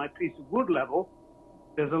I get my piece of wood level,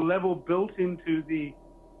 there's a level built into the,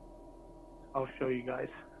 I'll show you guys.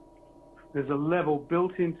 There's a level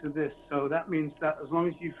built into this, so that means that as long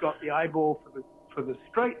as you've got the eyeball for the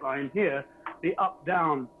straight line here, the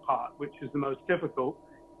up-down part, which is the most difficult,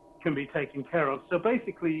 can be taken care of. So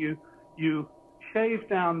basically you shave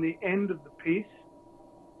down the end of the piece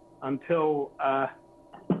until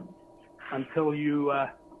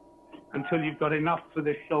you've got enough for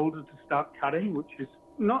this shoulder to start cutting, which is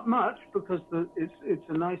not much because it's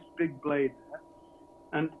a nice big blade there.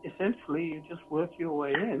 And essentially you just work your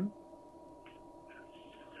way in.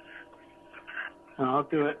 And I'll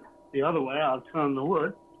do it the other way. I'll turn the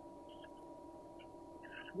wood,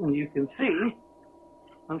 and you can see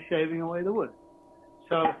I'm shaving away the wood.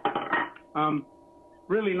 So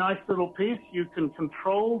really nice little piece. You can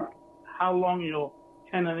control how long your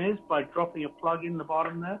tenon is by dropping a plug in the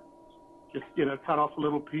bottom there. Just, cut off a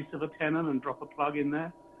little piece of a tenon and drop a plug in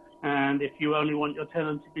there. And if you only want your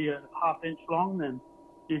tenon to be a ½ inch long, then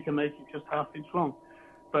you can make it just ½ inch long.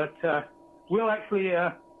 But we'll actually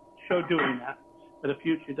show doing that at a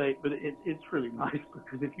future date. But it's really nice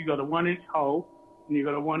because if you've got a 1 inch hole and you've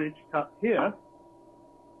got a 1 inch cut here,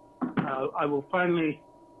 I will finally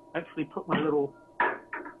actually put my little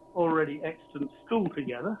already extant stool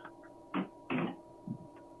together.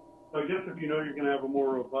 So I guess if you know you're going to have a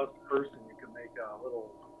more robust person, you can make a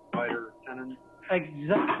little wider tenon.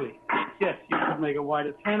 Exactly. Yes, you could make a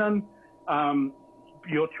wider tenon.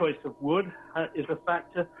 Your choice of wood is a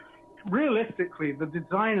factor. Realistically, the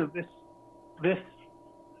design of this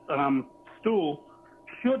stool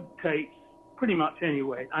should take pretty much any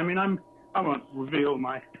weight. I mean, I won't reveal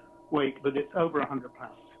my weight, but it's over 100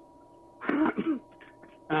 pounds.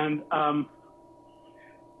 And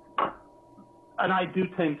I do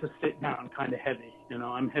tend to sit down kind of heavy.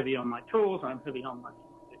 I'm heavy on my tools, I'm heavy on my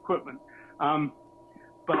equipment.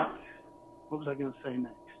 But what was I going to say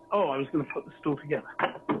next? Oh, I was going to put the stool together.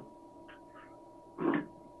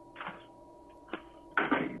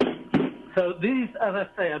 So these, as I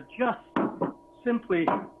say, are just simply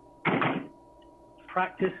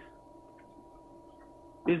practice.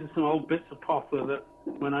 These are some old bits of poplar that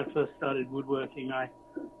when I first started woodworking, I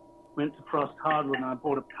went to Frost Hardwood and I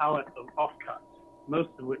bought a pallet of offcuts, most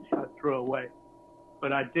of which I threw away.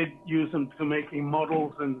 But I did use them to making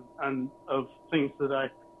models and of things that I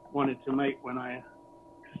wanted to make when I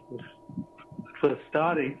was first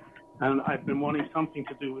starting. And I've been wanting something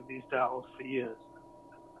to do with these dowels for years.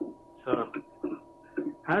 So,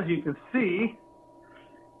 as you can see,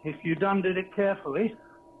 if you did it carefully,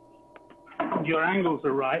 your angles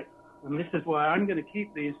are right. And this is why I'm going to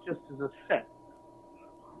keep these just as a set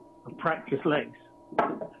of practice legs.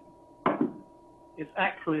 It's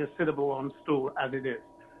actually a sittable on stool as it is.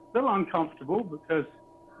 A little uncomfortable because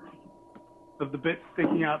of the bits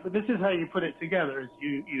sticking out, but this is how you put it together: is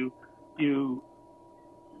you do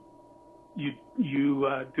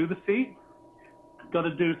the seat. Got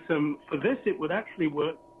to do some for this. It would actually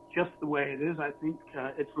work just the way it is. I think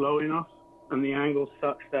it's low enough and the angle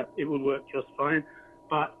such that it would work just fine.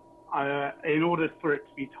 But in order for it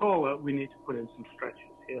to be taller, we need to put in some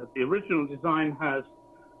stretches here. The original design has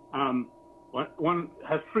One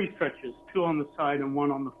has 3 stretchers, 2 on the side and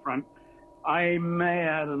 1 on the front. I may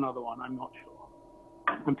add another one, I'm not sure.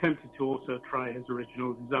 I'm tempted to also try his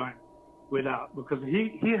original design without, because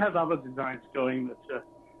he has other designs going that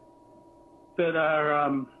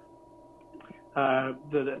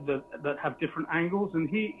have different angles, and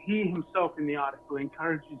he himself in the article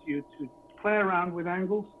encourages you to play around with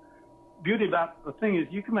angles. Beauty about the thing is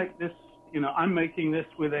you can make this, I'm making this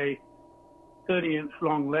with a 30-inch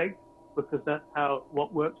long leg, because that's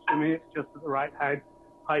what works for me. It's just at the right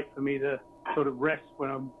height for me to sort of rest when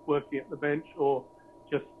I'm working at the bench or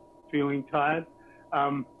just feeling tired.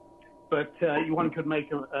 But one could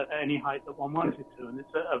make any height that one wanted to, and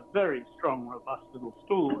it's a very strong, robust little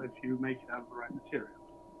stool if you make it out of the right material.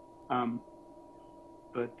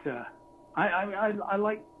 I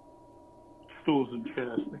like stools and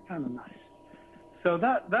chairs; they're kind of nice. So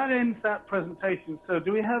that ends that presentation. So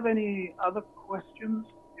do we have any other questions?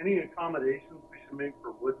 Any accommodations we should make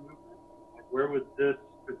for wood movement? Like where would this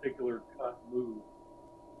particular cut move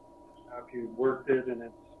after you've worked it and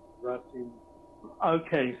it's rusting?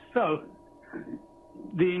 Okay, so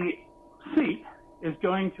the seat is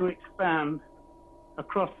going to expand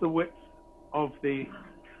across the width of the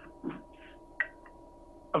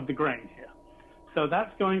grain here. So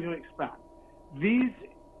that's going to expand. These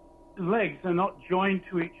legs are not joined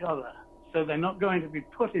to each other, so they're not going to be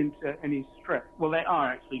put into any stretch. Well, they are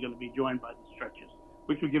actually going to be joined by the stretchers,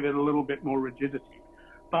 which will give it a little bit more rigidity.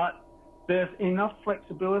 But there's enough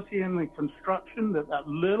flexibility in the construction that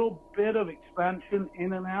little bit of expansion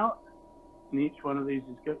in and out, and each one of these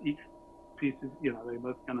each piece is, they're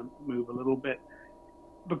both going to move a little bit.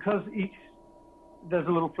 Because there's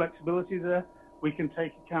a little flexibility there, we can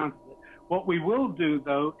take account of it. What we will do,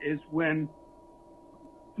 though, is when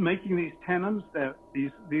making these tenons,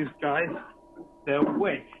 these guys, they're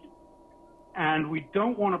wedged. And we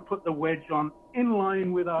don't want to put the wedge on in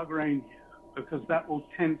line with our grain here, because that will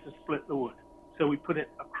tend to split the wood. So we put it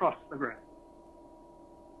across the grain.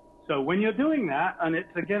 So when you're doing that and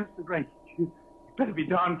it's against the grain, you better be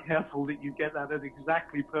darn careful that you get that at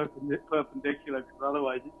exactly perpendicular, because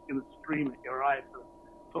otherwise it's going to scream at your eye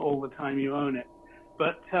for all the time you own it.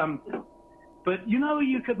 But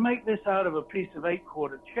you could make this out of a piece of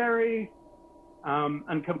 8-quarter cherry,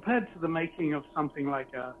 and compared to the making of something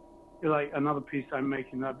like another piece I've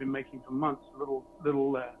been making for months, a little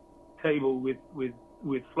table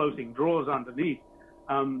with floating drawers underneath.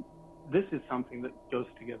 This is something that goes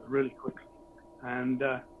together really quickly, and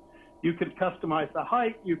you could customize the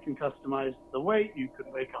height, you can customize the weight, you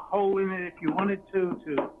could make a hole in it if you wanted to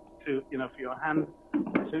for your hand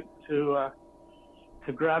to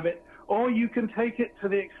grab it, or you can take it to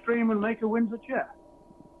the extreme and make a Windsor chair.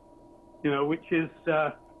 Which is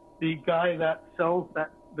the guy that sells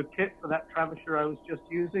the kit for that travisher I was just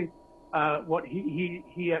using. What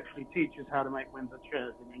he actually teaches how to make Windsor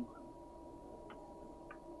chairs in England.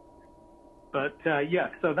 But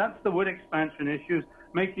so that's the wood expansion issues.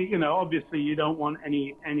 Obviously you don't want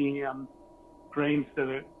any grains that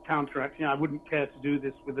are counteracting. I wouldn't care to do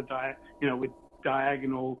this with with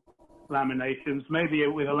diagonal laminations. Maybe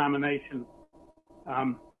with a lamination,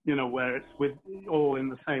 where it's all in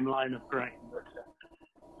the same line of grain.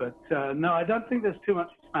 But no, I don't think there's too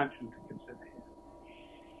much expansion to consider here.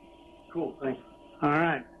 Cool, thanks. All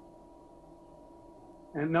right.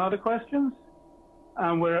 And no other questions?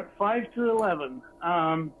 We're at 5 to 11.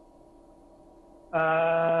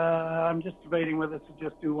 I'm just debating whether to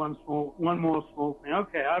just do one more small thing.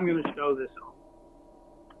 Okay, I'm going to show this off.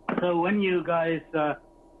 So when you guys,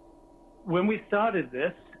 when we started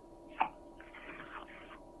this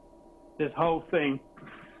whole thing,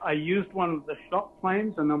 I used one of the shop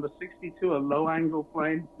planes, a number 62, a low-angle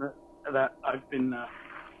plane that I've been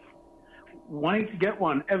wanting to get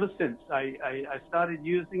one ever since. I started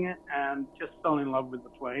using it and just fell in love with the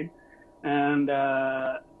plane. And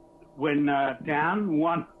when Dan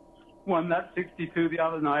won that 62 the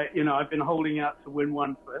other night, I've been holding out to win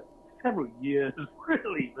one for several years,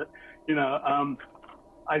 really. But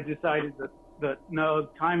I decided that no,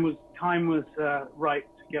 time was right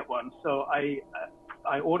to get one. So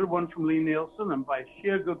I ordered one from Lee Nielsen, and by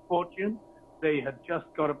sheer good fortune, they had just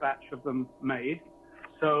got a batch of them made.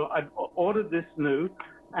 So I ordered this new,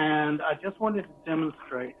 and I just wanted to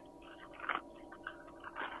demonstrate.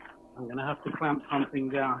 I'm going to have to clamp something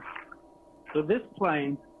down. So this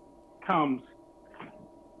plane comes,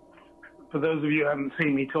 for those of you who haven't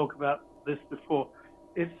seen me talk about this before,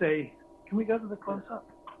 can we go to the close-up,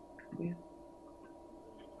 please?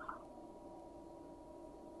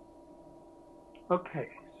 Okay,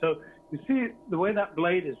 so you see the way that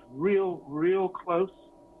blade is real close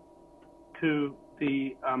to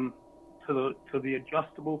the to the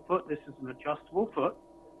adjustable foot. This is an adjustable foot,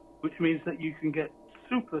 which means that you can get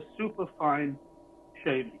super fine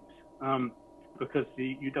shavings, because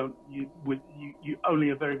only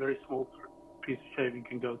a very small piece of shaving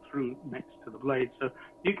can go through next to the blade, so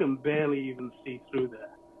you can barely even see through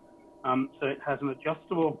there. So it has an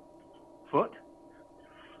adjustable foot.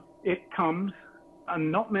 It comes,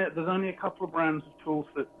 and there's only a couple of brands of tools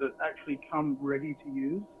that actually come ready to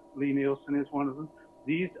use. Lee Nielsen is one of them.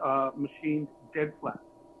 These are machined dead flat.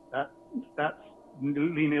 That's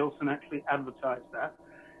Lee Nielsen actually advertised that,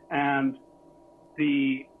 and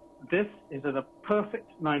this is at a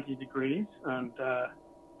perfect 90 degrees, and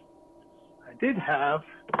I did have,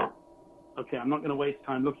 okay, I'm not going to waste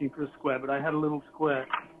time looking for a square, but I had a little square,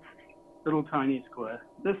 little tiny square.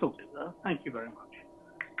 This will do though. Thank you very much.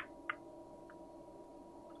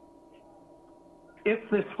 If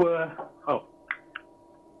this were,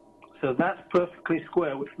 so that's perfectly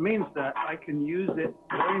square, which means that I can use it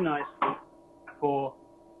very nicely for,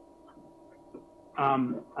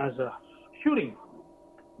 as a shooting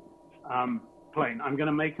plane. I'm going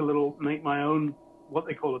to make my own, what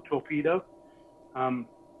they call a torpedo.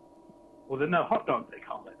 No, hot dog they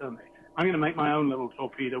call it, don't they? I'm going to make my own little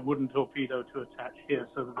torpedo, wooden torpedo to attach here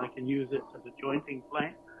so that I can use it as a jointing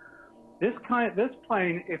plane. This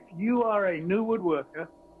plane, if you are a new woodworker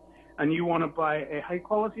and you want to buy a high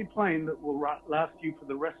quality plane that will last you for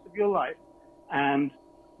the rest of your life, and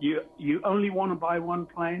you only want to buy one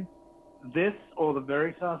plane, this or the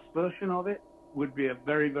Veritas version of it would be a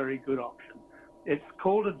very good option. It's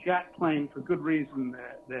called a jack plane for good reason.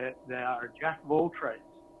 There are jack of all trades.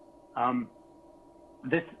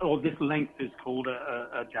 This length is called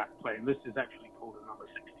a jack plane. This is actually called a number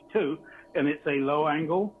 62, and it's a low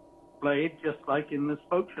angle blade, just like in the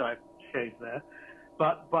spokeshave there.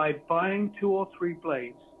 But by buying 2 or 3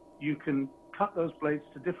 blades, you can cut those blades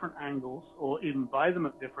to different angles, or even buy them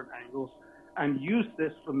at different angles, and use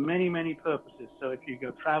this for many purposes. So if you go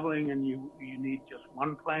traveling and you need just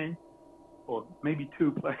one plane, or maybe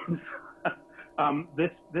 2 planes,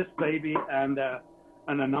 this baby and a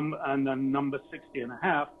number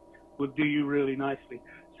 60.5 would do you really nicely.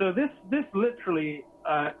 So this literally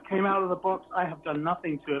came out of the box. I have done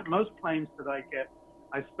nothing to it. Most planes that I get,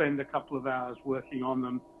 I spend a couple of hours working on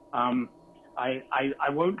them. I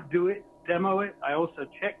won't demo it. I also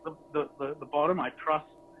check the bottom. I trust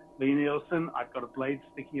Lee Nielsen. I've got a blade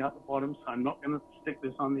sticking out the bottom, so I'm not going to stick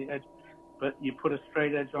this on the edge. But you put a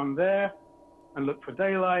straight edge on there and look for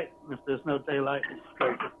daylight. If there's no daylight, it's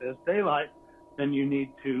straight. If there's daylight, then you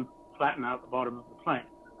need to flatten out the bottom of the plane.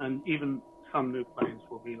 And even some new planes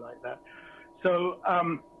will be like that. So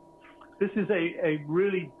this is a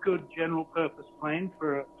really good general purpose plane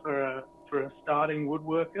for a starting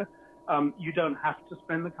woodworker. You don't have to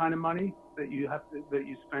spend the kind of money that you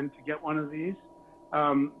spend to get one of these.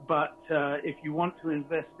 But if you want to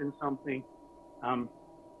invest in something,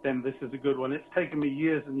 then this is a good one. It's taken me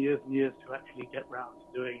years and years to actually get round to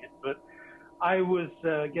doing it. But I was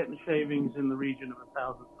getting shavings in the region of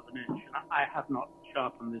 1/1000th of an inch, and I have not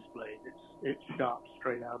sharpened this blade. It's sharp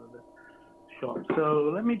straight out of the shop.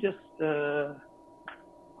 So let me just, here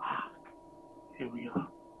we go.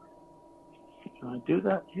 Can I do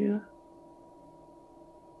that here?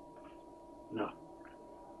 No.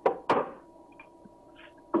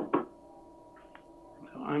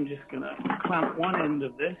 So I'm just going to clamp one end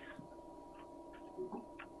of this.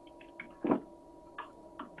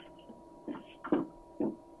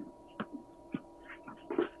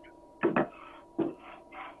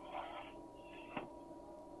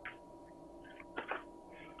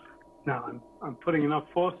 Now I'm putting enough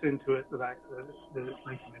force into it that it's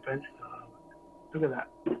making the bench go over. Look at that.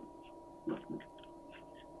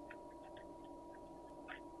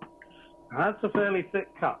 Now that's a fairly thick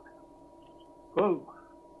cut. Whoa.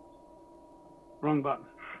 Wrong button.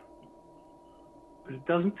 But it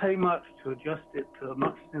doesn't take much to adjust it to a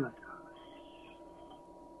much thinner cut.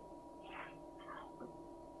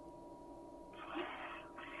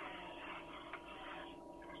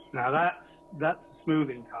 Now that's a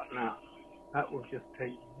smoothing cut now. That will just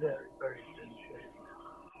take very thin shave.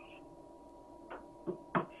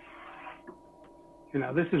 You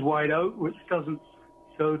know, this is white oak, which doesn't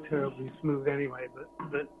go terribly smooth anyway, but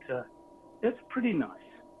it's pretty nice.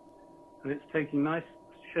 And it's taking nice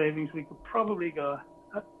shavings. We could probably go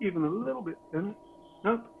even a little bit thinner.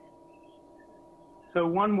 Nope. So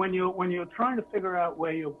when you're trying to figure out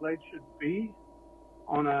where your blade should be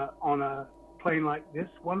on a plane like this,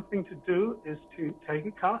 one thing to do is to take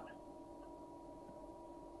a cut,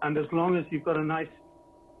 and as long as you've got a nice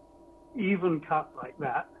even cut like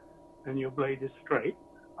that, then your blade is straight.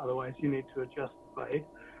 Otherwise you need to adjust the blade.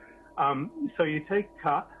 So you take a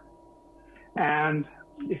cut, and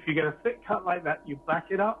if you get a thick cut like that, you back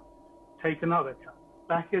it up, take another cut,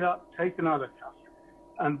 back it up, take another cut.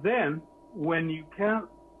 And then when you can't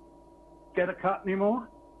get a cut anymore,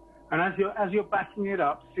 and as you're backing it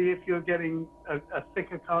up, see if you're getting a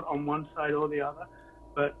thicker cut on one side or the other.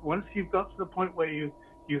 But once you've got to the point where you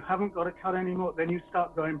haven't got a cut anymore, then you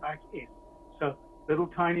start going back in. So little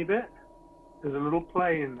tiny bit, there's a little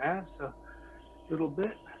play in there, so little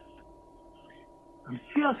bit. I'm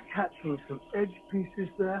just catching some edge pieces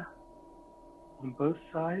there on both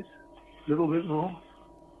sides, a little bit more.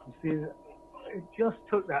 You see that it just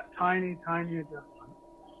took that tiny adjustment.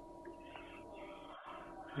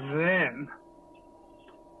 Then,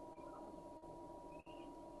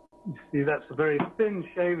 you see that's a very thin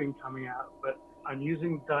shaving coming out, but I'm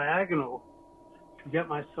using diagonal to get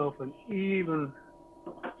myself an even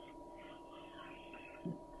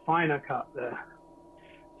finer cut there.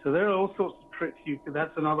 So there are all sorts of tricks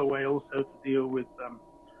that's another way also to deal with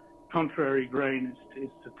contrary grain is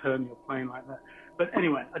to turn your plane like that. But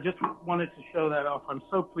anyway, I just wanted to show that off. I'm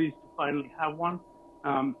so pleased to finally have one.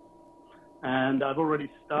 And I've already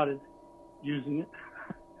started using it.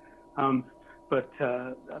 But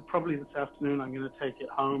probably this afternoon I'm going to take it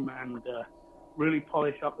home and really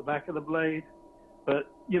polish up the back of the blade. But,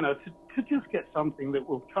 you know, to just get something that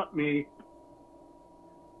will cut me,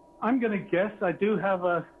 I'm going to guess I do have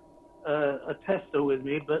a tester with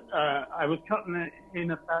me, but I was cutting it in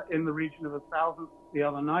the region of 1,000 the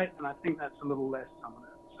other night, and I think that's a little less some of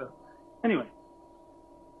that. So anyway,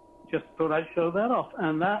 just thought I'd show that off.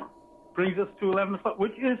 And that brings us to 11 o'clock,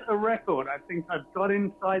 which is a record. I think I've got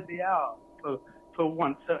inside the hour for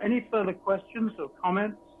once. So any further questions or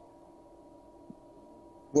comments?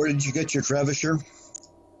 Where did you get your travisher?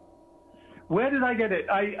 Where did I get it?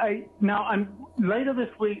 Now later this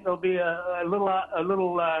week there'll be a little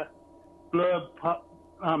blurb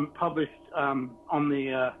published on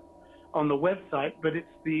the website, but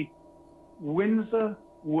it's the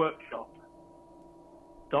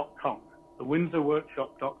WindsorWorkshop.com. The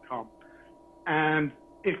WindsorWorkshop.com. And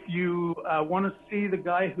if you want to see the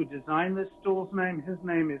guy who designed this stool's name, his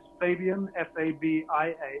name is Fabian,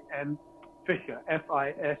 Fabian Fischer,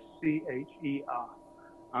 Fischer.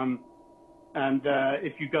 And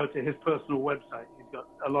if you go to his personal website, he's got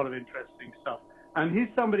a lot of interesting stuff. And he's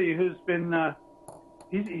somebody who's been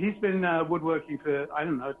he's been woodworking for, I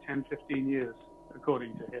don't know, 10, 15 years,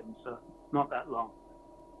 according to him. So not that long.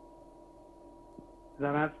 Does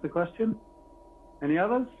that answer the question? Any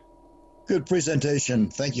others? Good presentation.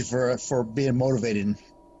 Thank you for being motivating.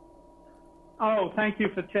 Oh, thank you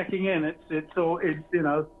for checking in. It's you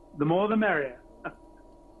know, the more the merrier.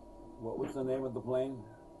 What was the name of the plane?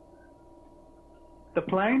 The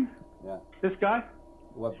plane? Yeah. This guy?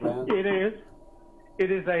 What brand? It is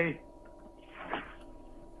the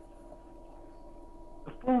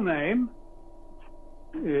full name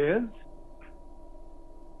is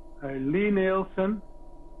a Lee Nielsen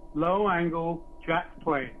low angle jack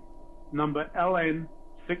plane, number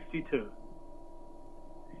LN62.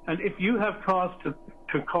 And if you have cause to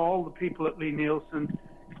call the people at Lee Nielsen,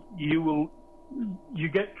 you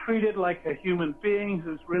get treated like a human being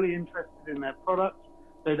who's really interested in their product.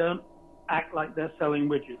 They don't act like they're selling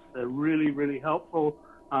widgets. They're really, really helpful.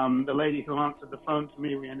 The lady who answered the phone to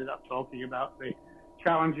me, we ended up talking about the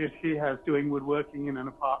challenges she has doing woodworking in an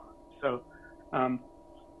apartment. So that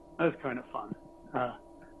was kind of fun.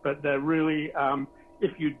 But they're really,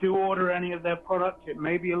 if you do order any of their products, it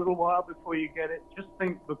may be a little while before you get it. Just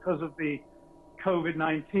think, because of the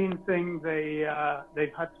COVID-19 thing,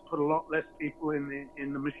 they've had to put a lot less people in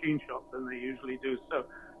the machine shop than they usually do. So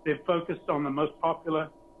they've focused on the most popular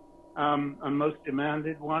and most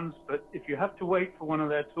demanded ones. But if you have to wait for one of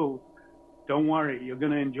their tools, don't worry, you're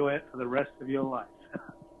going to enjoy it for the rest of your life.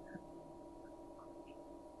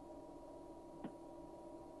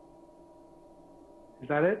 Is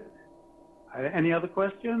that it? Any other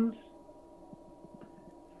questions?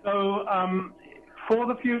 So for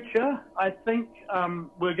the future, I think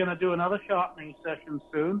we're going to do another sharpening session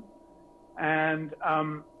soon, and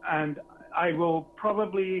I will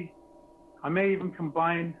probably, I may even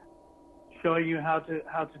combine showing you how to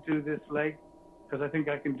do this leg, because I think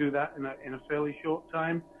I can do that in a fairly short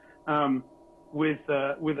time, with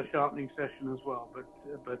a sharpening session as well.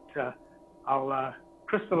 But I'll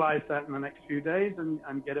crystallize that in the next few days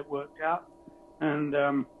and get it worked out. And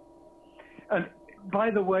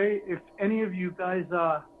by the way, if any of you guys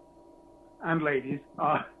and ladies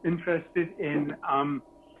are interested in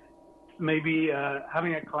maybe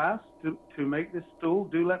having a class to make this stool,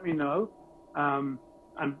 do let me know. And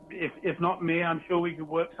if not me, I'm sure we could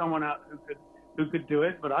work someone out who could do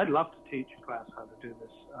it, but I'd love to teach a class how to do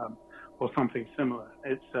this or something similar.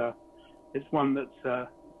 It's one that's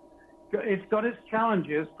it's got its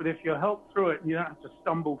challenges, but if you're helped through it and you don't have to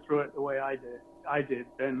stumble through it the way I did,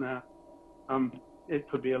 then it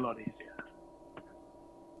could be a lot easier.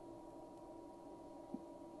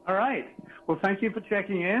 All right. Well, thank you for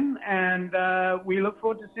checking in, and we look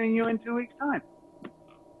forward to seeing you in 2 weeks' time.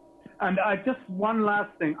 And just one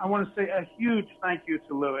last thing. I want to say a huge thank you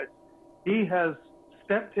to Lewis. He has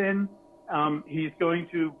stepped in. He's going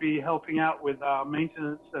to be helping out with our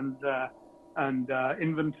maintenance and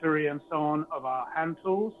inventory and so on of our hand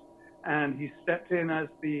tools. And he stepped in as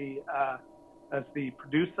the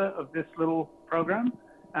producer of this little program.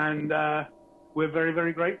 And we're very,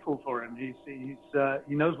 very grateful for him.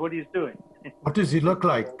 He knows what he's doing. What does he look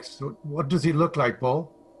like? So what does he look like,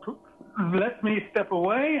 Paul? Let me step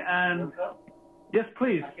away and yes,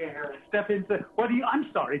 please step into.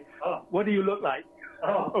 I'm sorry. Oh. What do you look like?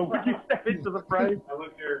 Oh, would you step into the frame? I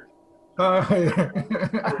look here.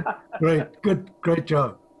 Great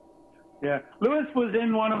job. Yeah, Lewis was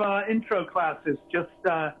in one of our intro classes, just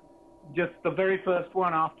the very first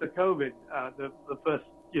one after COVID, the first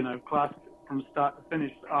class from start to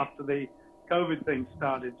finish after the COVID thing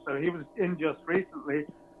started. So he was in just recently,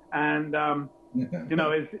 and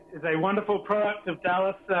is a wonderful product of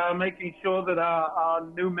Dallas, making sure that our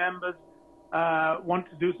new members want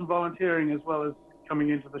to do some volunteering as well as coming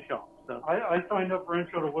into the shop. So I signed up for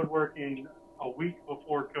Intro to Woodworking a week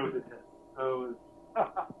before COVID hit. So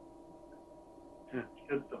yeah,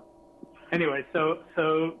 good stuff. Anyway, so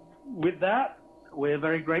with that, we're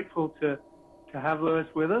very grateful to have Lewis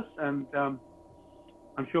with us, and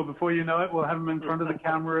I'm sure before you know it, we'll have him in front of the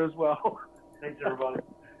camera as well. Thanks, everybody.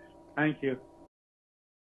 Thank you.